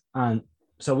things, and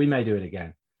so we may do it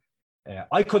again.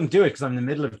 I couldn't do it because I'm in the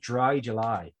middle of dry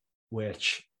July,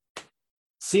 which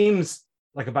seems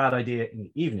like a bad idea in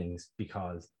the evenings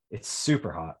because it's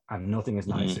super hot and nothing is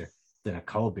nicer than a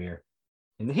cold beer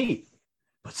in the heat.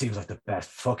 But seems like the best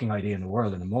fucking idea in the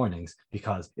world in the mornings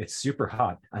because it's super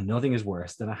hot and nothing is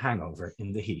worse than a hangover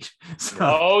in the heat.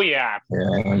 So,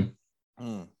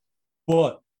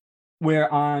 But we're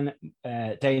on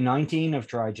day 19 of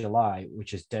dry July,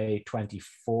 which is day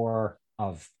 24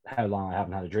 of how long I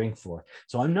haven't had a drink for.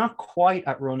 So I'm not quite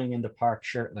at running in the park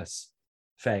shirtless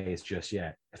phase just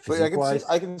yet. But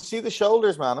I can see the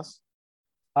shoulders, Manus.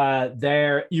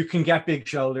 There you can get big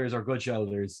shoulders or good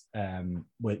shoulders,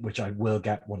 which I will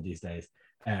get one of these days.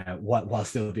 While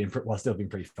still being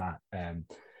pretty fat.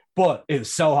 But it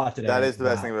was so hot today. That is the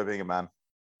best thing about being a man.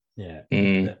 Yeah.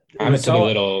 I'm a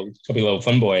chubby little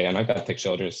fun boy, and I've got thick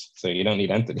shoulders, so you don't need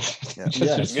Anthony.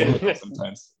 Just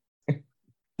sometimes.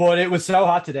 But it was so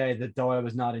hot today that though I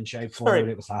was not in shape for it,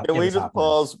 it was hot. Can we just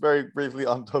pause very briefly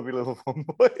on Tubby Little Fun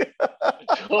Boy?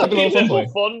 Tubby Little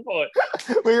Fun Boy.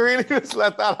 We really just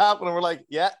let that happen, and we're like,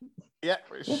 yeah,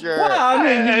 for sure. Well, I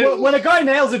mean, when a guy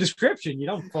nails a description, you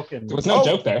don't fucking. There was no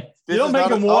joke there. You don't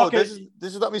make him walk it.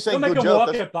 This is not me saying good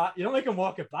joke. You don't make him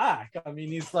walk it back. I mean,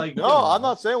 he's like. No, I'm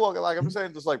not saying walk it back. I'm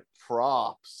saying just like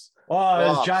props.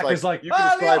 Oh, Jack is like. You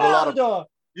can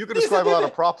describe a lot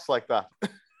of props like that.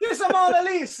 This is Mona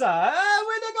Lisa.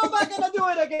 We're gonna go back and do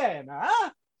it again. Huh?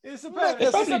 It's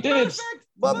perfect.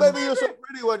 But maybe you're so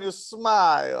pretty when you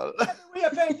smile. We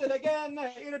are painted again.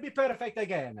 It'll be perfect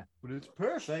again. But it's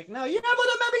perfect now. Yeah, but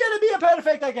maybe it'll be a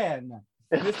perfect again.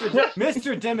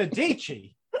 Mr. De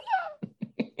Medici.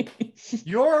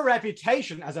 Your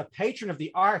reputation as a patron of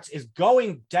the arts is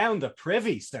going down the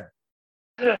privy, sir.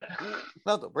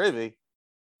 Not the privy.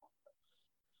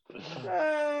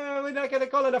 We're not going to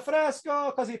call it a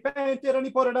fresco because he painted and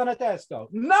he put it on a Tesco.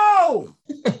 No!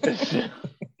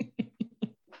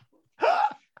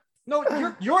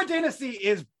 No, your dynasty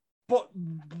is but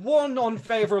one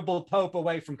unfavorable pope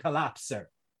away from collapse, sir.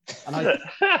 And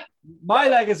my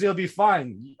legacy will be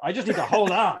fine. I just need to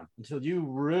hold on until you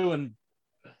ruin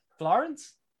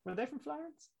Florence. Were they from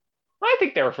Florence? I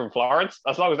think they were from Florence,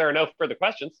 as long as there are no further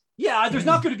questions. Yeah, there's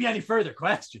not going to be any further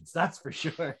questions, that's for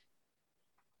sure.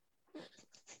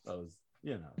 Those,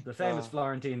 the famous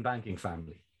Florentine banking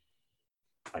family.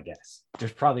 I guess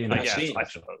there's probably an Netflix. I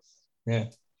suppose. Yeah.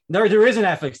 There is an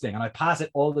Netflix thing, and I pass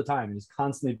it all the time, and it's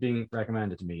constantly being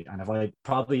recommended to me. And if I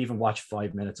probably even watch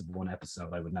 5 minutes of one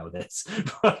episode, I would know this.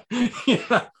 But,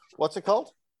 What's it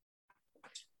called?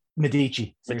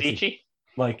 Medici. Medici?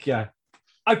 Like, yeah.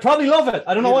 I probably love it.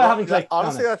 I don't know why I haven't clicked.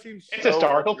 Honestly, that seems it's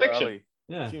historical fiction.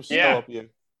 Yeah.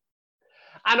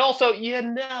 And also,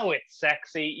 it's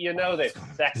sexy. They've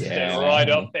sexed it right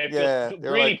up. They've just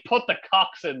really put the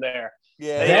cocks in there.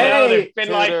 Yeah, they've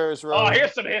been like,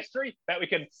 here's some history. Bet we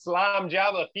can slam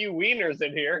jam a few wieners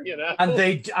in here,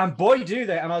 And boy, do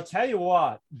they. And I'll tell you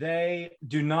what, they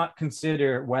do not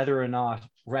consider whether or not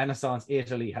Renaissance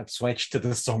Italy had switched to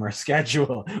the summer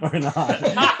schedule or not.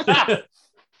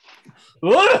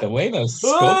 The way those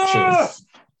sculptures.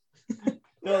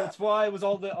 That's why it was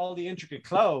all the intricate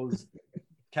clothes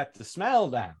kept the smell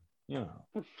down, And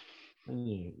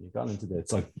you got into that.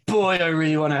 It's like, boy, I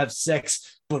really want to have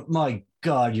sex, but my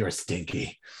God, you're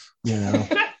stinky,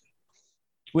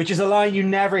 Which is a line you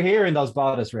never hear in those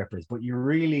bodice rippers, but you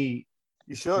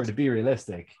should to be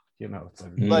realistic, It's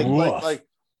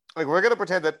like we're gonna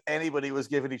pretend that anybody was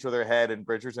giving each other head in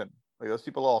Bridgerton. Like those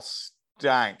people all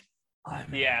stank.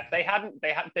 Yeah, they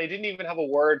didn't even have a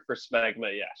word for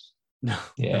smegma yet. No,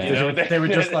 they were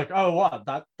just like, oh, what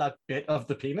that bit of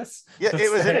the penis? Yeah,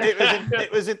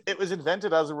 it was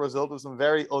invented as a result of some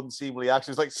very unseemly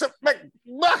actions, like.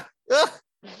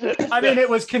 I mean, it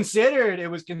was considered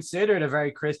a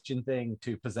very Christian thing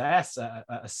to possess a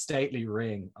stately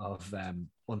ring of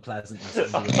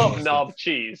unpleasantness of knob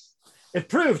cheese. It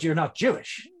proved you're not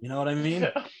Jewish. You know what I mean?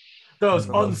 Those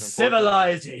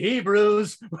uncivilized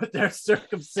Hebrews with their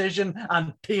circumcision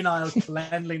and penile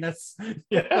cleanliness.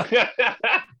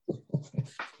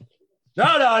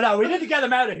 No. We need to get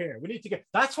them out of here.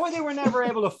 That's why they were never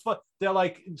able to. They're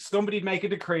like, somebody'd make a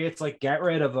decree. It's like, get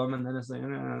rid of them. And then it's like, I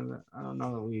don't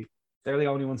know. They're the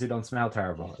only ones who don't smell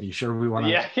terrible. Are you sure we want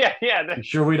to? Yeah. You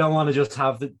sure we don't want to just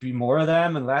have be more of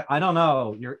them? And I don't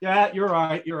know. You're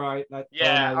right.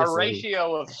 Our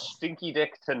ratio of stinky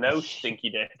dick to no stinky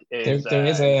dick is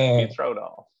there's a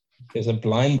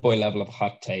blind boy level of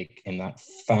hot take in that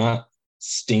fat,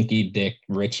 stinky dick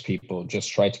rich people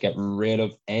just try to get rid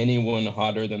of anyone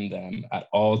hotter than them at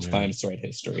all times throughout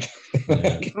history.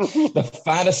 The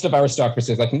fattest of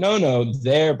aristocracy is like, no,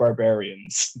 they're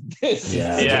barbarians. Here's the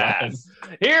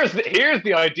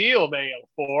ideal male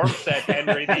form, said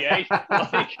Henry VIII.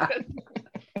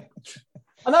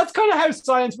 And that's kind of how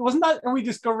science wasn't that, and we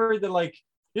discovered that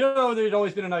there'd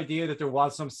always been an idea that there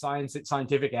was some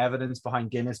scientific evidence behind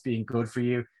Guinness being good for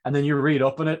you. And then you read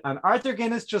up on it, and Arthur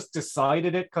Guinness just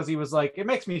decided it because he was like, it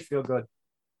makes me feel good.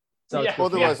 So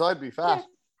otherwise I'd be fat.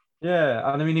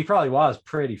 Yeah. And I mean, he probably was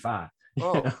pretty fat.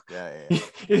 Oh, yeah.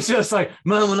 It's just like,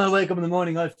 man, when I wake up in the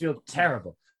morning, I feel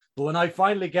terrible. But when I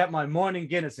finally get my morning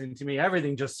Guinness into me,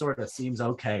 everything just sort of seems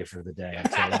okay for the day.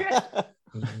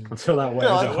 until that wears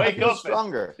off. Wake up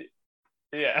stronger.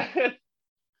 Yeah. You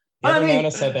ever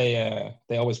notice how they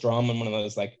always draw them in one of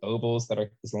those like ovals that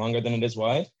is longer than it is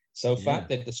wide? So fat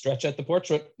they have to stretch out the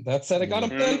portrait. That's how they got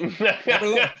them thin.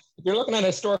 If you're looking at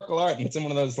historical art and it's in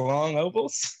one of those long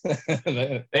ovals,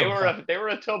 they were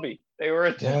a tubby. They were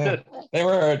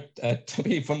a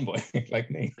tubby fun boy like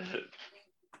me.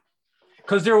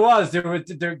 Because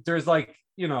there's like,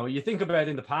 you know, you think about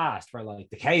in the past where like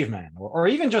the cavemen or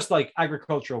even just like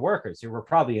agricultural workers who were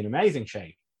probably in amazing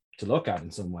shape to look at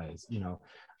in some ways, you know,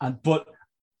 but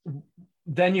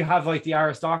then you have like the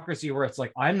aristocracy where it's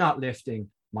like, I'm not lifting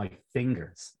my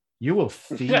fingers, you will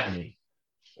feed me.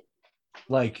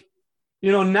 Like,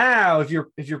 you know, now if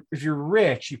you're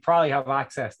rich, you probably have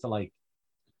access to like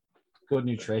good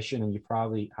nutrition and you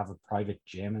probably have a private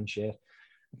gym and shit.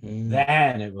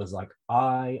 Then it was like,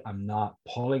 I am not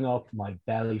pulling up my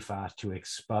belly fat to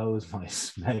expose my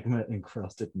smegma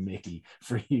encrusted Mickey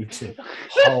for you to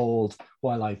hold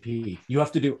while I pee. You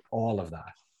have to do all of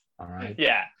that. All right.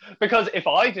 Yeah, because if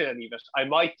I did any of it, I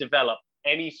might develop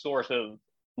any sort of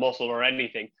muscle or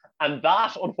anything. And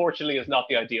that, unfortunately, is not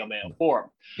the ideal male form.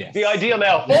 Yes. The ideal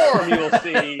male form, you will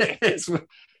see,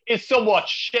 is somewhat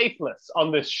shapeless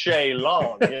on this Shay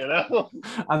lawn, you know?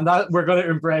 And that we're going to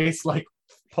embrace like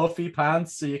puffy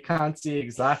pants so you can't see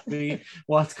exactly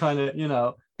what's kind of, you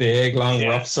know. Big, long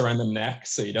ruffs around the neck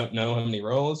so you don't know how many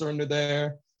rolls are under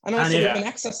there. And also we have an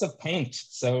excess of paint.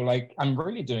 So like I'm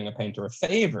really doing a painter a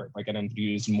favor by getting to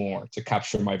use more to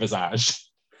capture my visage.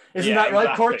 Isn't that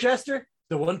right, Court Jester?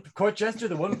 The one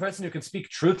person who can speak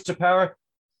truth to power.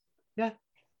 Yeah.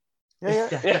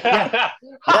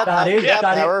 That is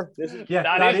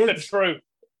the truth.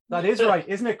 That is right,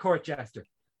 isn't it, Court Jester?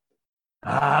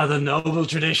 The noble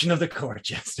tradition of the Court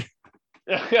Jester.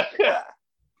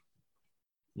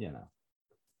 You know.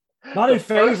 Not in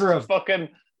favor of fucking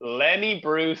Lenny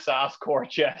Bruce ass Court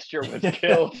Jester was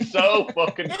killed so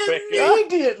fucking quickly.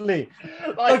 Immediately.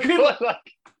 Like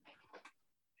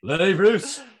Lenny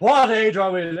Bruce, what age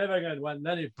are we living in when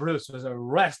Lenny Bruce was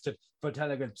arrested for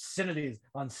telling obscenities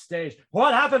on stage?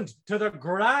 What happened to the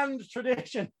grand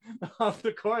tradition of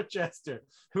the Court Jester?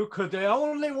 The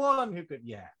only one who could,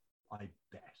 I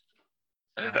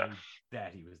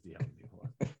bet he was the only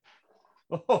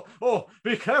one. Oh,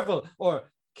 be careful, or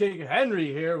King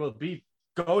Henry here will be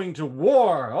going to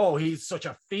war. Oh, he's such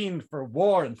a fiend for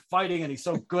war and fighting, and he's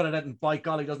so good at it. And by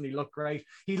golly, doesn't he look great?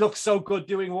 He looks so good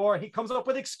doing war. He comes up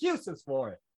with excuses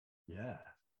for it. Yeah,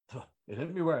 it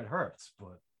hit me where it hurts,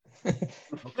 but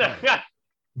okay.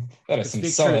 That is some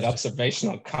solid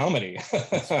observational comedy.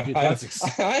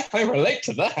 I relate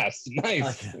to that.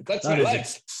 Nice. That's what I like.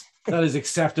 That is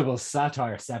acceptable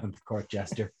satire, Seventh Court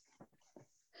Jester.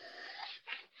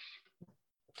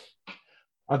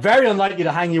 I'm very unlikely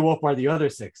to hang you up where the other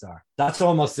six are. That's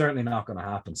almost certainly not going to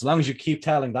happen. So long as you keep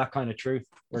telling that kind of truth,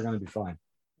 we're going to be fine.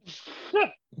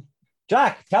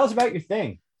 Jack, tell us about your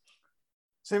thing.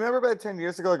 So you remember about 10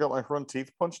 years ago, I got my front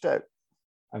teeth punched out?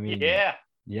 I mean, I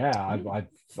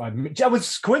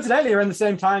was coincidentally around the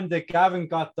same time that Gavin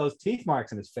got those teeth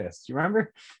marks in his fist. You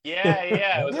remember?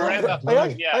 It was around that time.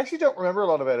 I actually don't remember a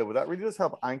lot about it, but that really does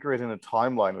help anchor it in a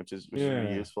timeline, which is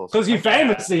really useful. Because he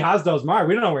famously has those marks.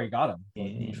 We don't know where he got them.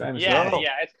 It's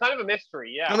kind of a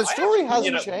mystery. Yeah, and the story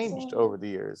hasn't changed over the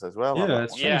years as well. Yeah,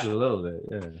 it's changed a little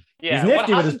bit. Yeah, what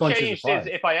hasn't changed is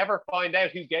if I ever find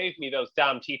out who gave me those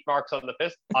damn teeth marks on the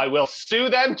fist, I will sue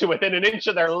them to within an inch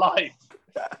of their life.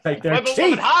 Take their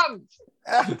teeth.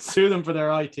 Sue them for their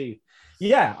IT.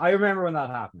 Yeah, I remember when that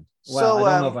happened. Well,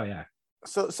 I don't know if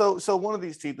So one of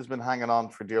these teeth has been hanging on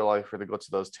for dear life for the guts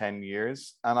of those 10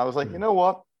 years. And I was like, you know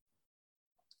what?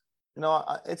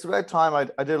 It's about time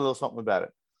I did a little something about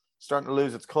it. Starting to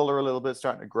lose its color a little bit,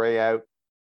 starting to gray out,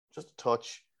 just a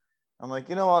touch. I'm like,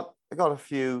 you know what? I got a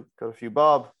few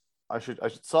bob. I should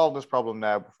solve this problem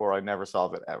now before I never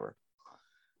solve it ever.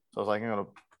 So I was like, I'm going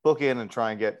to book in and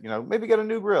try and get, maybe get a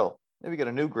new grill.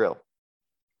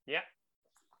 Yeah.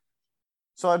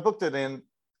 So I booked it in,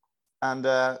 and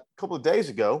a couple of days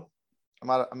ago, I'm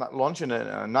at lunch in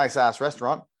a nice ass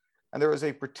restaurant, and there was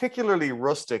a particularly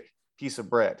rustic piece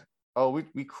of bread. Oh,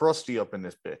 we crusty up in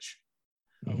this bitch.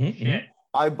 Mm-hmm.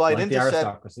 I bite into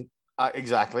aristocracy.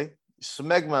 Exactly.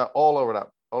 Smegma all over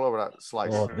that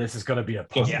slice. Oh, this is going to be a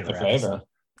popular flavor.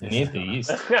 You need the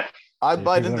yeast. I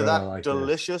bite into that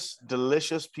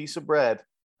delicious piece of bread,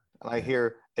 and I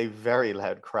hear a very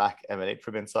loud crack emanate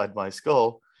from inside my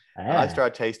skull. And I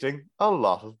start tasting a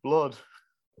lot of blood.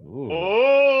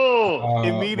 Oh!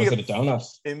 Was it a donut?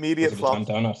 Immediate flop.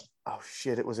 Donut? Oh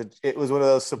shit! It was one of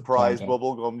those surprise Jam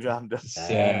bubblegum jam donuts.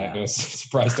 Yeah, it was a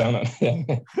surprise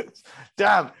donut.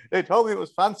 Damn! They told me it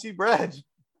was fancy bread.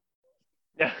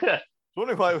 Yeah. I was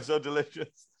wondering why it was so delicious.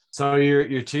 So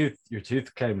your tooth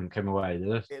came away, did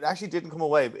it? It actually didn't come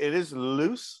away. It is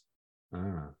loose,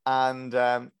 and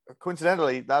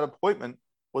coincidentally, that appointment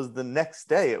was the next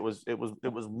day. It was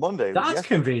Monday. That's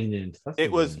convenient.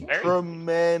 It was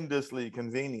tremendously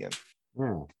convenient.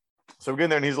 So we're getting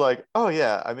there, and he's like, "Oh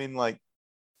yeah, I mean, like,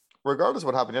 regardless of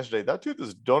what happened yesterday, that tooth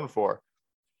is done for."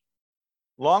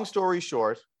 Long story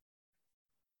short,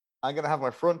 I'm gonna have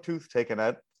my front tooth taken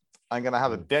out. I'm gonna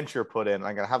have a denture put in.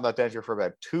 I'm gonna have that denture for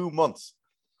about 2 months.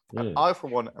 And I, for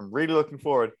one, am really looking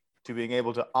forward to being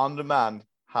able to, on demand,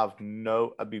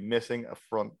 I'd be missing a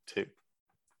front tooth.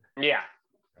 Yeah.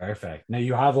 Perfect. Now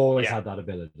you have always had that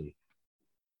ability.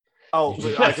 Oh,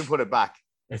 I can put it back.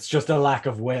 It's just a lack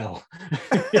of will.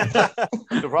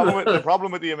 The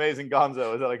problem with the amazing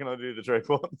Gonzo is that I can only do the trick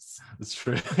once. That's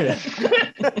true. Yeah.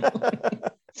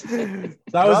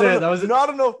 That was not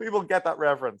enough people get that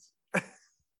reference.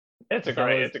 It's a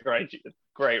great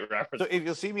reference. So if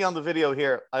you'll see me on the video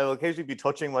here, I will occasionally be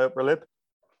touching my upper lip.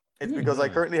 It's because I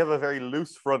currently have a very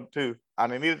loose front tooth,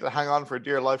 and I needed to hang on for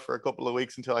dear life for a couple of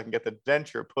weeks until I can get the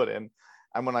denture put in.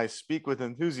 And when I speak with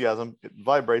enthusiasm, it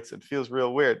vibrates and feels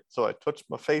real weird. So I touch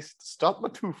my face to stop my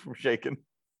tooth from shaking.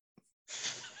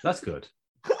 That's good.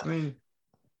 I mean,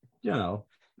 you're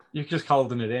just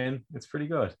holding it in. It's pretty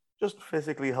good. Just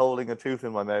physically holding a tooth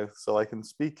in my mouth so I can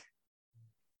speak.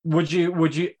 Would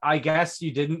you, I guess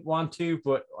you didn't want to,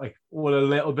 but like, would a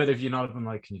little bit of you not have been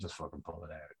like, can you just fucking pull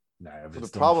it out? No, the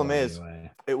problem is,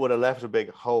 it would have left a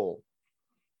big hole.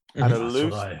 And a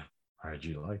loose... I heard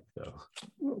you like, though.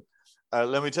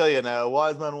 Let me tell you now, a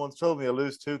wise man once told me a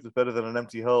loose tooth is better than an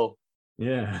empty hole.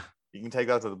 Yeah. You can take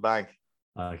that to the bank.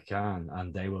 I can,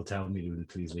 and they will tell me to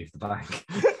please leave the bank.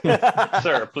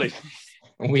 Sir, please.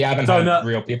 We haven't had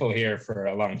real people here for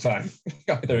a long time.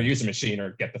 Either use a machine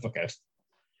or get the fuck out.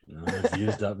 No, I've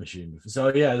used that machine before.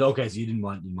 So yeah, okay, so you didn't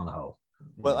want a hole.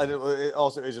 Well, it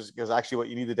also is just because actually what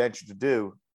you need the denture to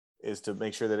do is to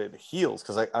make sure that it heals,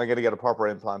 because I got to get a proper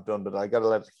implant done, but I got to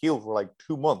let it heal for like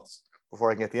 2 months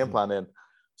before I can get the implant in.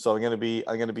 So I'm going to be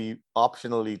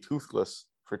optionally toothless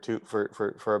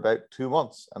for about 2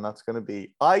 months, and that's going to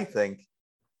be, I think,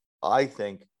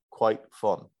 quite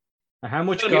fun. How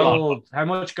much gold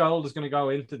is going to go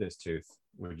into this tooth,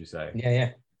 would you say?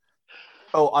 Yeah.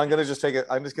 Oh, I'm just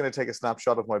going to take a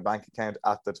snapshot of my bank account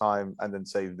at the time and then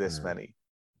say this many.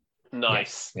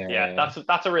 Nice. Yeah.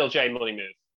 That's a real J Money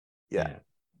move. Yeah.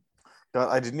 God,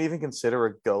 I didn't even consider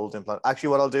a gold implant. Actually,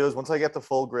 what I'll do is once I get the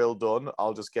full grill done,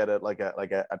 I'll just get it like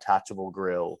a attachable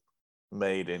grill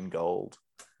made in gold.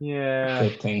 Yeah.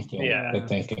 Good thinking. Yeah. Good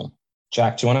thinking.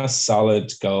 Jack, do you want a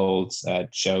solid gold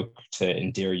joke to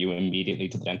endear you immediately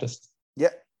to the dentist? Yeah.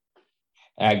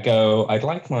 I'd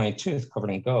like my tooth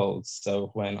covered in gold, so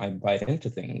when I bite into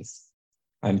things,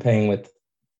 I'm paying with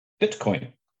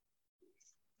Bitcoin.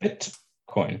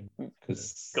 Bitcoin.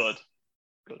 Good.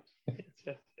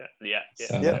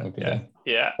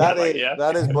 Yeah.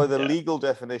 That is by the legal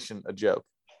definition a joke.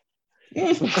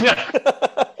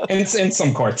 in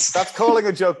some courts. That's calling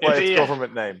a joke by its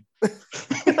government name.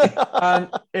 And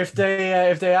if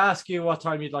they ask you what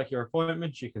time you'd like your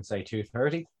appointment, you can say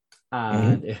 2:30.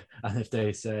 And if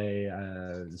they say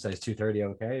it's 2:30,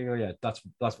 okay, oh yeah, that's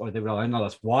why they will. I know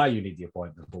that's why you need the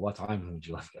appointment, but what time would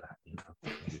you like it at?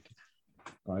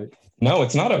 Right? No,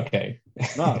 it's not okay.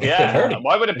 No. Yeah.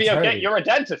 Why would it be okay? You're a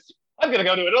dentist. I'm going to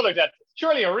go to another dentist.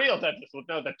 Surely a real dentist would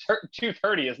know that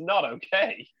 2:30 is not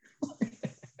okay.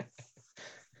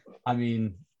 I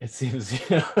mean, it seems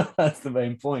that's the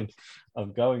main point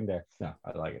of going there. No,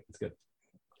 I like it. It's good.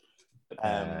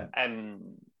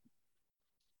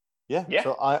 Yeah.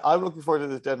 So I'm looking forward to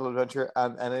this dental adventure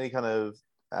and any kind of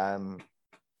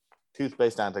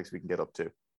tooth-based antics we can get up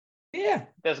to. Yeah.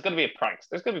 There's going to be pranks.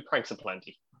 There's going to be pranks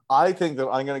aplenty. I think that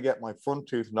I'm going to get my front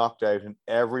tooth knocked out in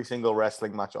every single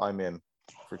wrestling match I'm in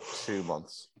for 2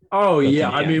 months. Oh, yeah.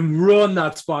 I mean, run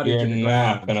that spot. You're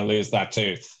not going to lose that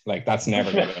tooth. Like, that's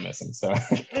never going to be missing. So,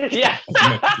 yeah.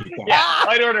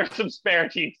 I'd order some spare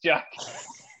teeth, Jack.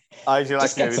 I should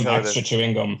just get some extra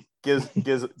chewing gum. Gives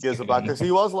it back. Because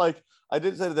he was like, I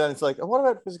did say to Dan, it's like, oh, what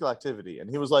about physical activity? And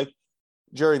he was like,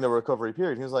 during the recovery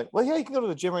period, he was like, well, yeah, you can go to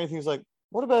the gym or anything. He's like,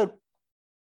 what about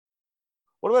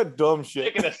dumb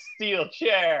shit? Taking a steel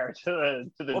chair to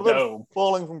the what dome. About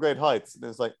falling from great heights. And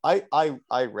it's like, I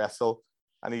wrestle.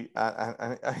 And he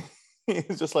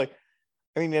was just like,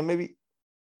 I mean, yeah, maybe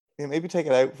maybe take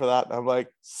it out for that. I'm like,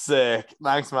 sick.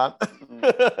 Thanks, man.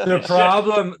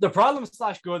 The problem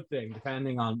 / good thing,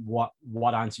 depending on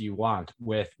what answer you want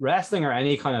with wrestling or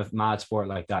any kind of mad sport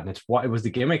like that. And it was the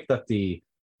gimmick that the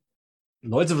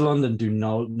Lloyds of London do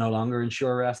no longer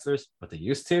insure wrestlers, but they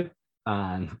used to.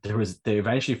 And they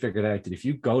eventually figured out that if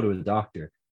you go to a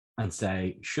doctor and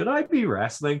say, should I be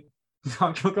wrestling? The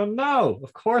doctor will go, no,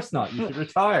 of course not. You should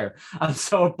retire. And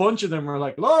so a bunch of them were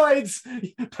like, Lloyds,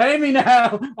 pay me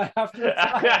now. I have to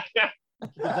retire.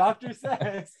 The doctor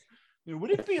says,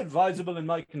 would it be advisable in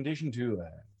my condition to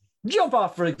jump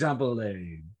off, for example,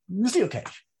 a steel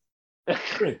cage?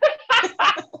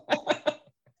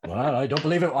 Well, I don't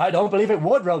believe it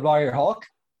would, Road Warrior Hawk.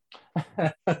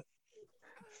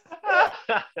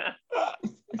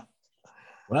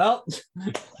 Well,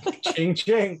 ching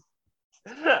ching.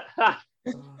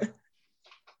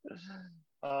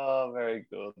 Oh, very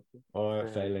good.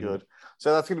 Very good.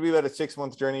 So that's going to be about a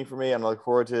 6-month journey for me, and I look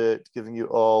forward to giving you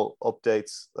all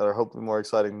updates that are hopefully more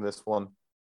exciting than this one.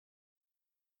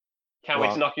 Can't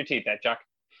wait to knock your teeth out, Jack.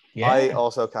 Yeah. I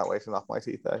also can't wait to knock my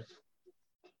teeth out.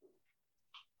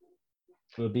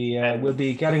 We'll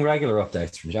be getting regular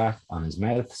updates from Jack on his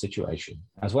mouth situation,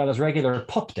 as well as regular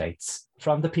pup dates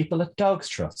from the people at Dogs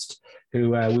Trust, who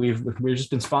we've just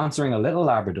been sponsoring a little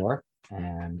Labrador,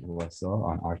 also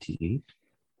on RTE,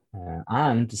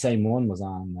 and the same one was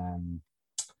on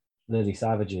Lily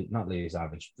Savage, not Lily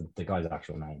Savage, the guy's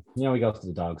actual name. You know, he goes to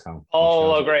the dog's home.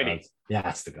 Oh, O'Grady. Yeah,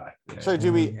 that's the guy. Yeah. So,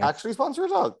 do we actually sponsor a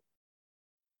dog?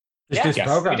 This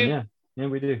program, yeah,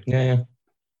 we do. Yeah.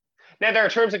 Now there are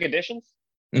terms and conditions.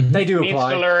 Mm-hmm. They do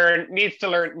apply. Needs to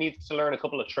learn a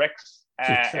couple of tricks.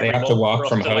 They have to walk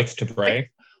from height to bray.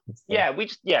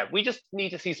 We just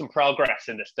need to see some progress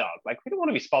in this dog. Like, we don't want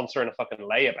to be sponsoring a fucking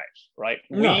layabout, right?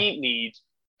 No. We need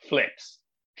flips,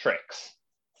 tricks.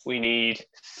 We need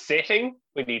sitting.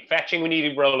 We need fetching. We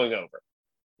need rolling over.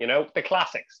 You know, the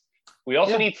classics. We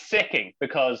also need sicking,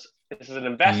 because this is an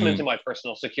investment in my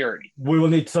personal security. We will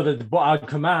need sort of on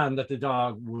command that the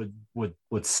dog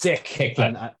would sick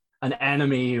an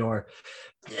enemy or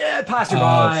passerby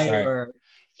or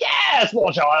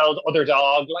small child, other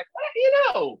dog, like that, you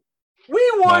know.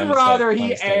 We would rather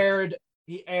he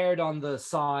erred on the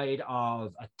side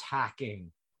of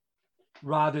attacking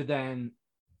rather than,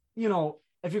 you know,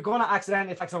 if you're going to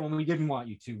accidentally attack someone we didn't want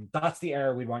you to, that's the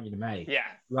error we want you to make. Yeah.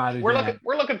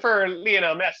 We're looking for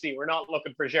Lionel Messi. We're not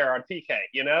looking for Gerard Piqué,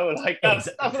 you know? Like that's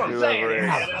what I'm saying. We're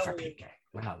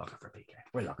not looking for Piqué.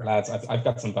 We're looking Lads, I've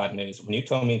got some bad news. When you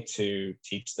told me to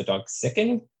teach the dog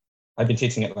sicking, I've been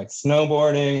teaching it like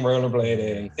snowboarding,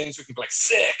 rollerblading, things we can be like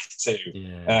sick to.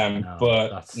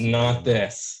 But not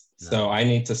this. No. So I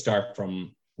need to start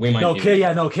from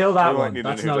kill that one.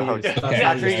 That's no use.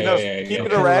 Keep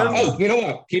it around. Oh, you know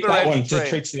what? Keep that one to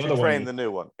teach the other one. Train the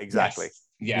new one. Exactly.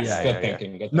 Yes. Good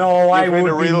thinking. No, I would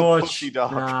be much.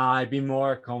 I'd be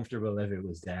more comfortable if it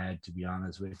was dead. To be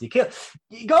honest with you,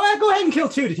 go ahead and kill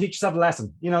 2 to teach yourself a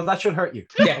lesson. You know that should hurt you.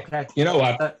 Yeah. Okay. You know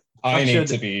what? I need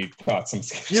to be taught some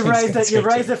skills. You've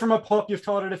raised it from a pup. You've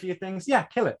taught it a few things. Yeah,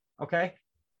 kill it. Okay.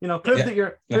 You know, prove that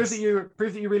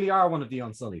you really are one of the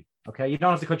Unsullied. Okay, you don't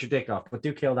have to cut your dick off, but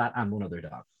do kill that and one other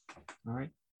dog. All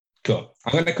right. Cool.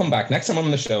 I'm going to come back next time I'm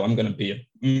on the show. I'm going to be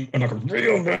a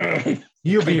real man.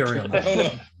 You'll be a real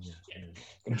man.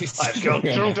 I've killed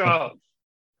 2 dogs.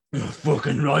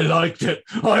 Fucking, I liked it.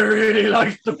 I really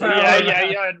liked the power.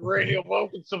 Yeah. It really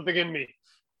awoken something in me.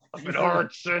 I've been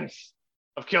hard since.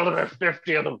 I've killed about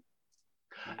 50 of them.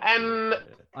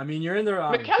 I mean, you're in the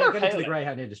McKellar get into the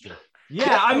greyhound industry.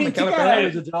 Yeah, I mean, McKellar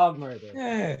was a dog murder.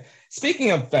 Yeah.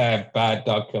 Speaking of bad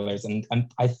dog killers, and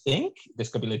I think this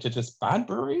could be legit just bad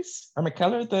breweries. Are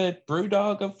McKellar the brew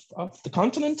dog of the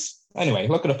continent? Anyway,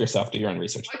 look it up yourself. Do your own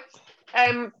research.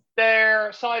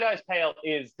 Their side ice pale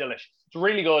is delicious. It's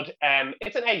really good.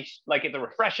 It's an 8. Like, it's a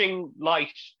refreshing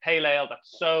light pale ale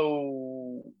that's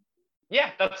so.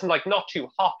 Yeah, that's like not too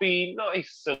hoppy,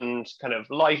 nice and kind of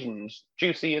light and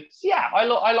juicy. It's I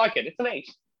like it. It's an 8.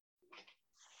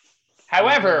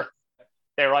 However,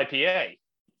 their IPA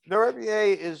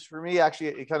is for me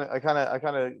actually. I kind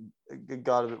of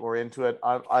got a bit more into it.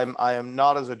 I am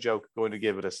not as a joke going to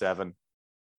give it a 7,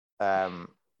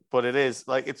 but it is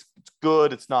like it's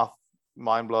good. It's not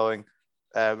mind blowing.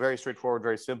 Very straightforward,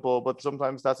 very simple. But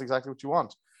sometimes that's exactly what you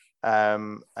want.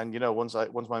 And you know, once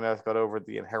my mouth got over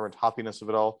the inherent hoppiness of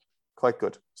it all, quite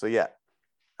good. So yeah,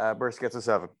 Burst gets a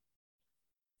 7.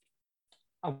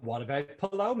 And what about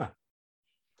Paloma?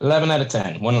 11 out of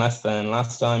 10. 1 less than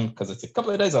last time because it's a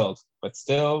couple of days old, but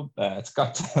still, it's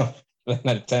got 11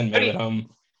 out of 10 made at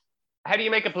home. How do you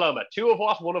make a Paloma? 2 of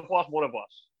what? 1 of what? 1 of what?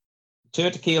 2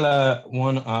 tequila,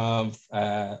 1 of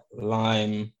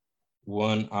lime,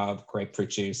 1 of grapefruit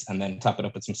juice, and then top it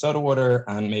up with some soda water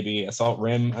and maybe a salt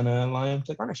rim and a lime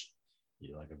to garnish.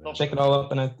 You like Shake it all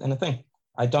up in a thing.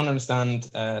 I don't understand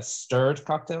stirred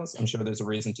cocktails. I'm sure there's a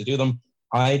reason to do them.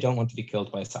 I don't want to be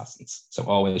killed by assassins, so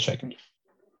always shaken.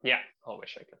 Yeah, always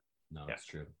shaken. No, that's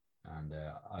true. And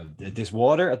this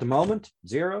water at the moment,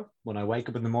 0. When I wake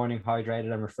up in the morning,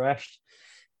 hydrated and refreshed,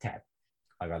 10.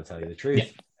 I got to tell you the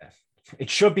truth. Yeah. It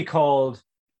should be called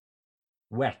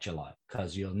Wet July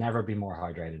because you'll never be more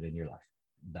hydrated in your life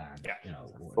than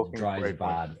dry is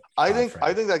bad. I think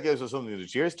that gives us something to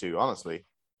cheers to, honestly.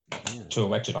 To a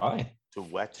wet July. To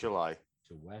Wet July.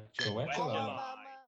 To Wet July.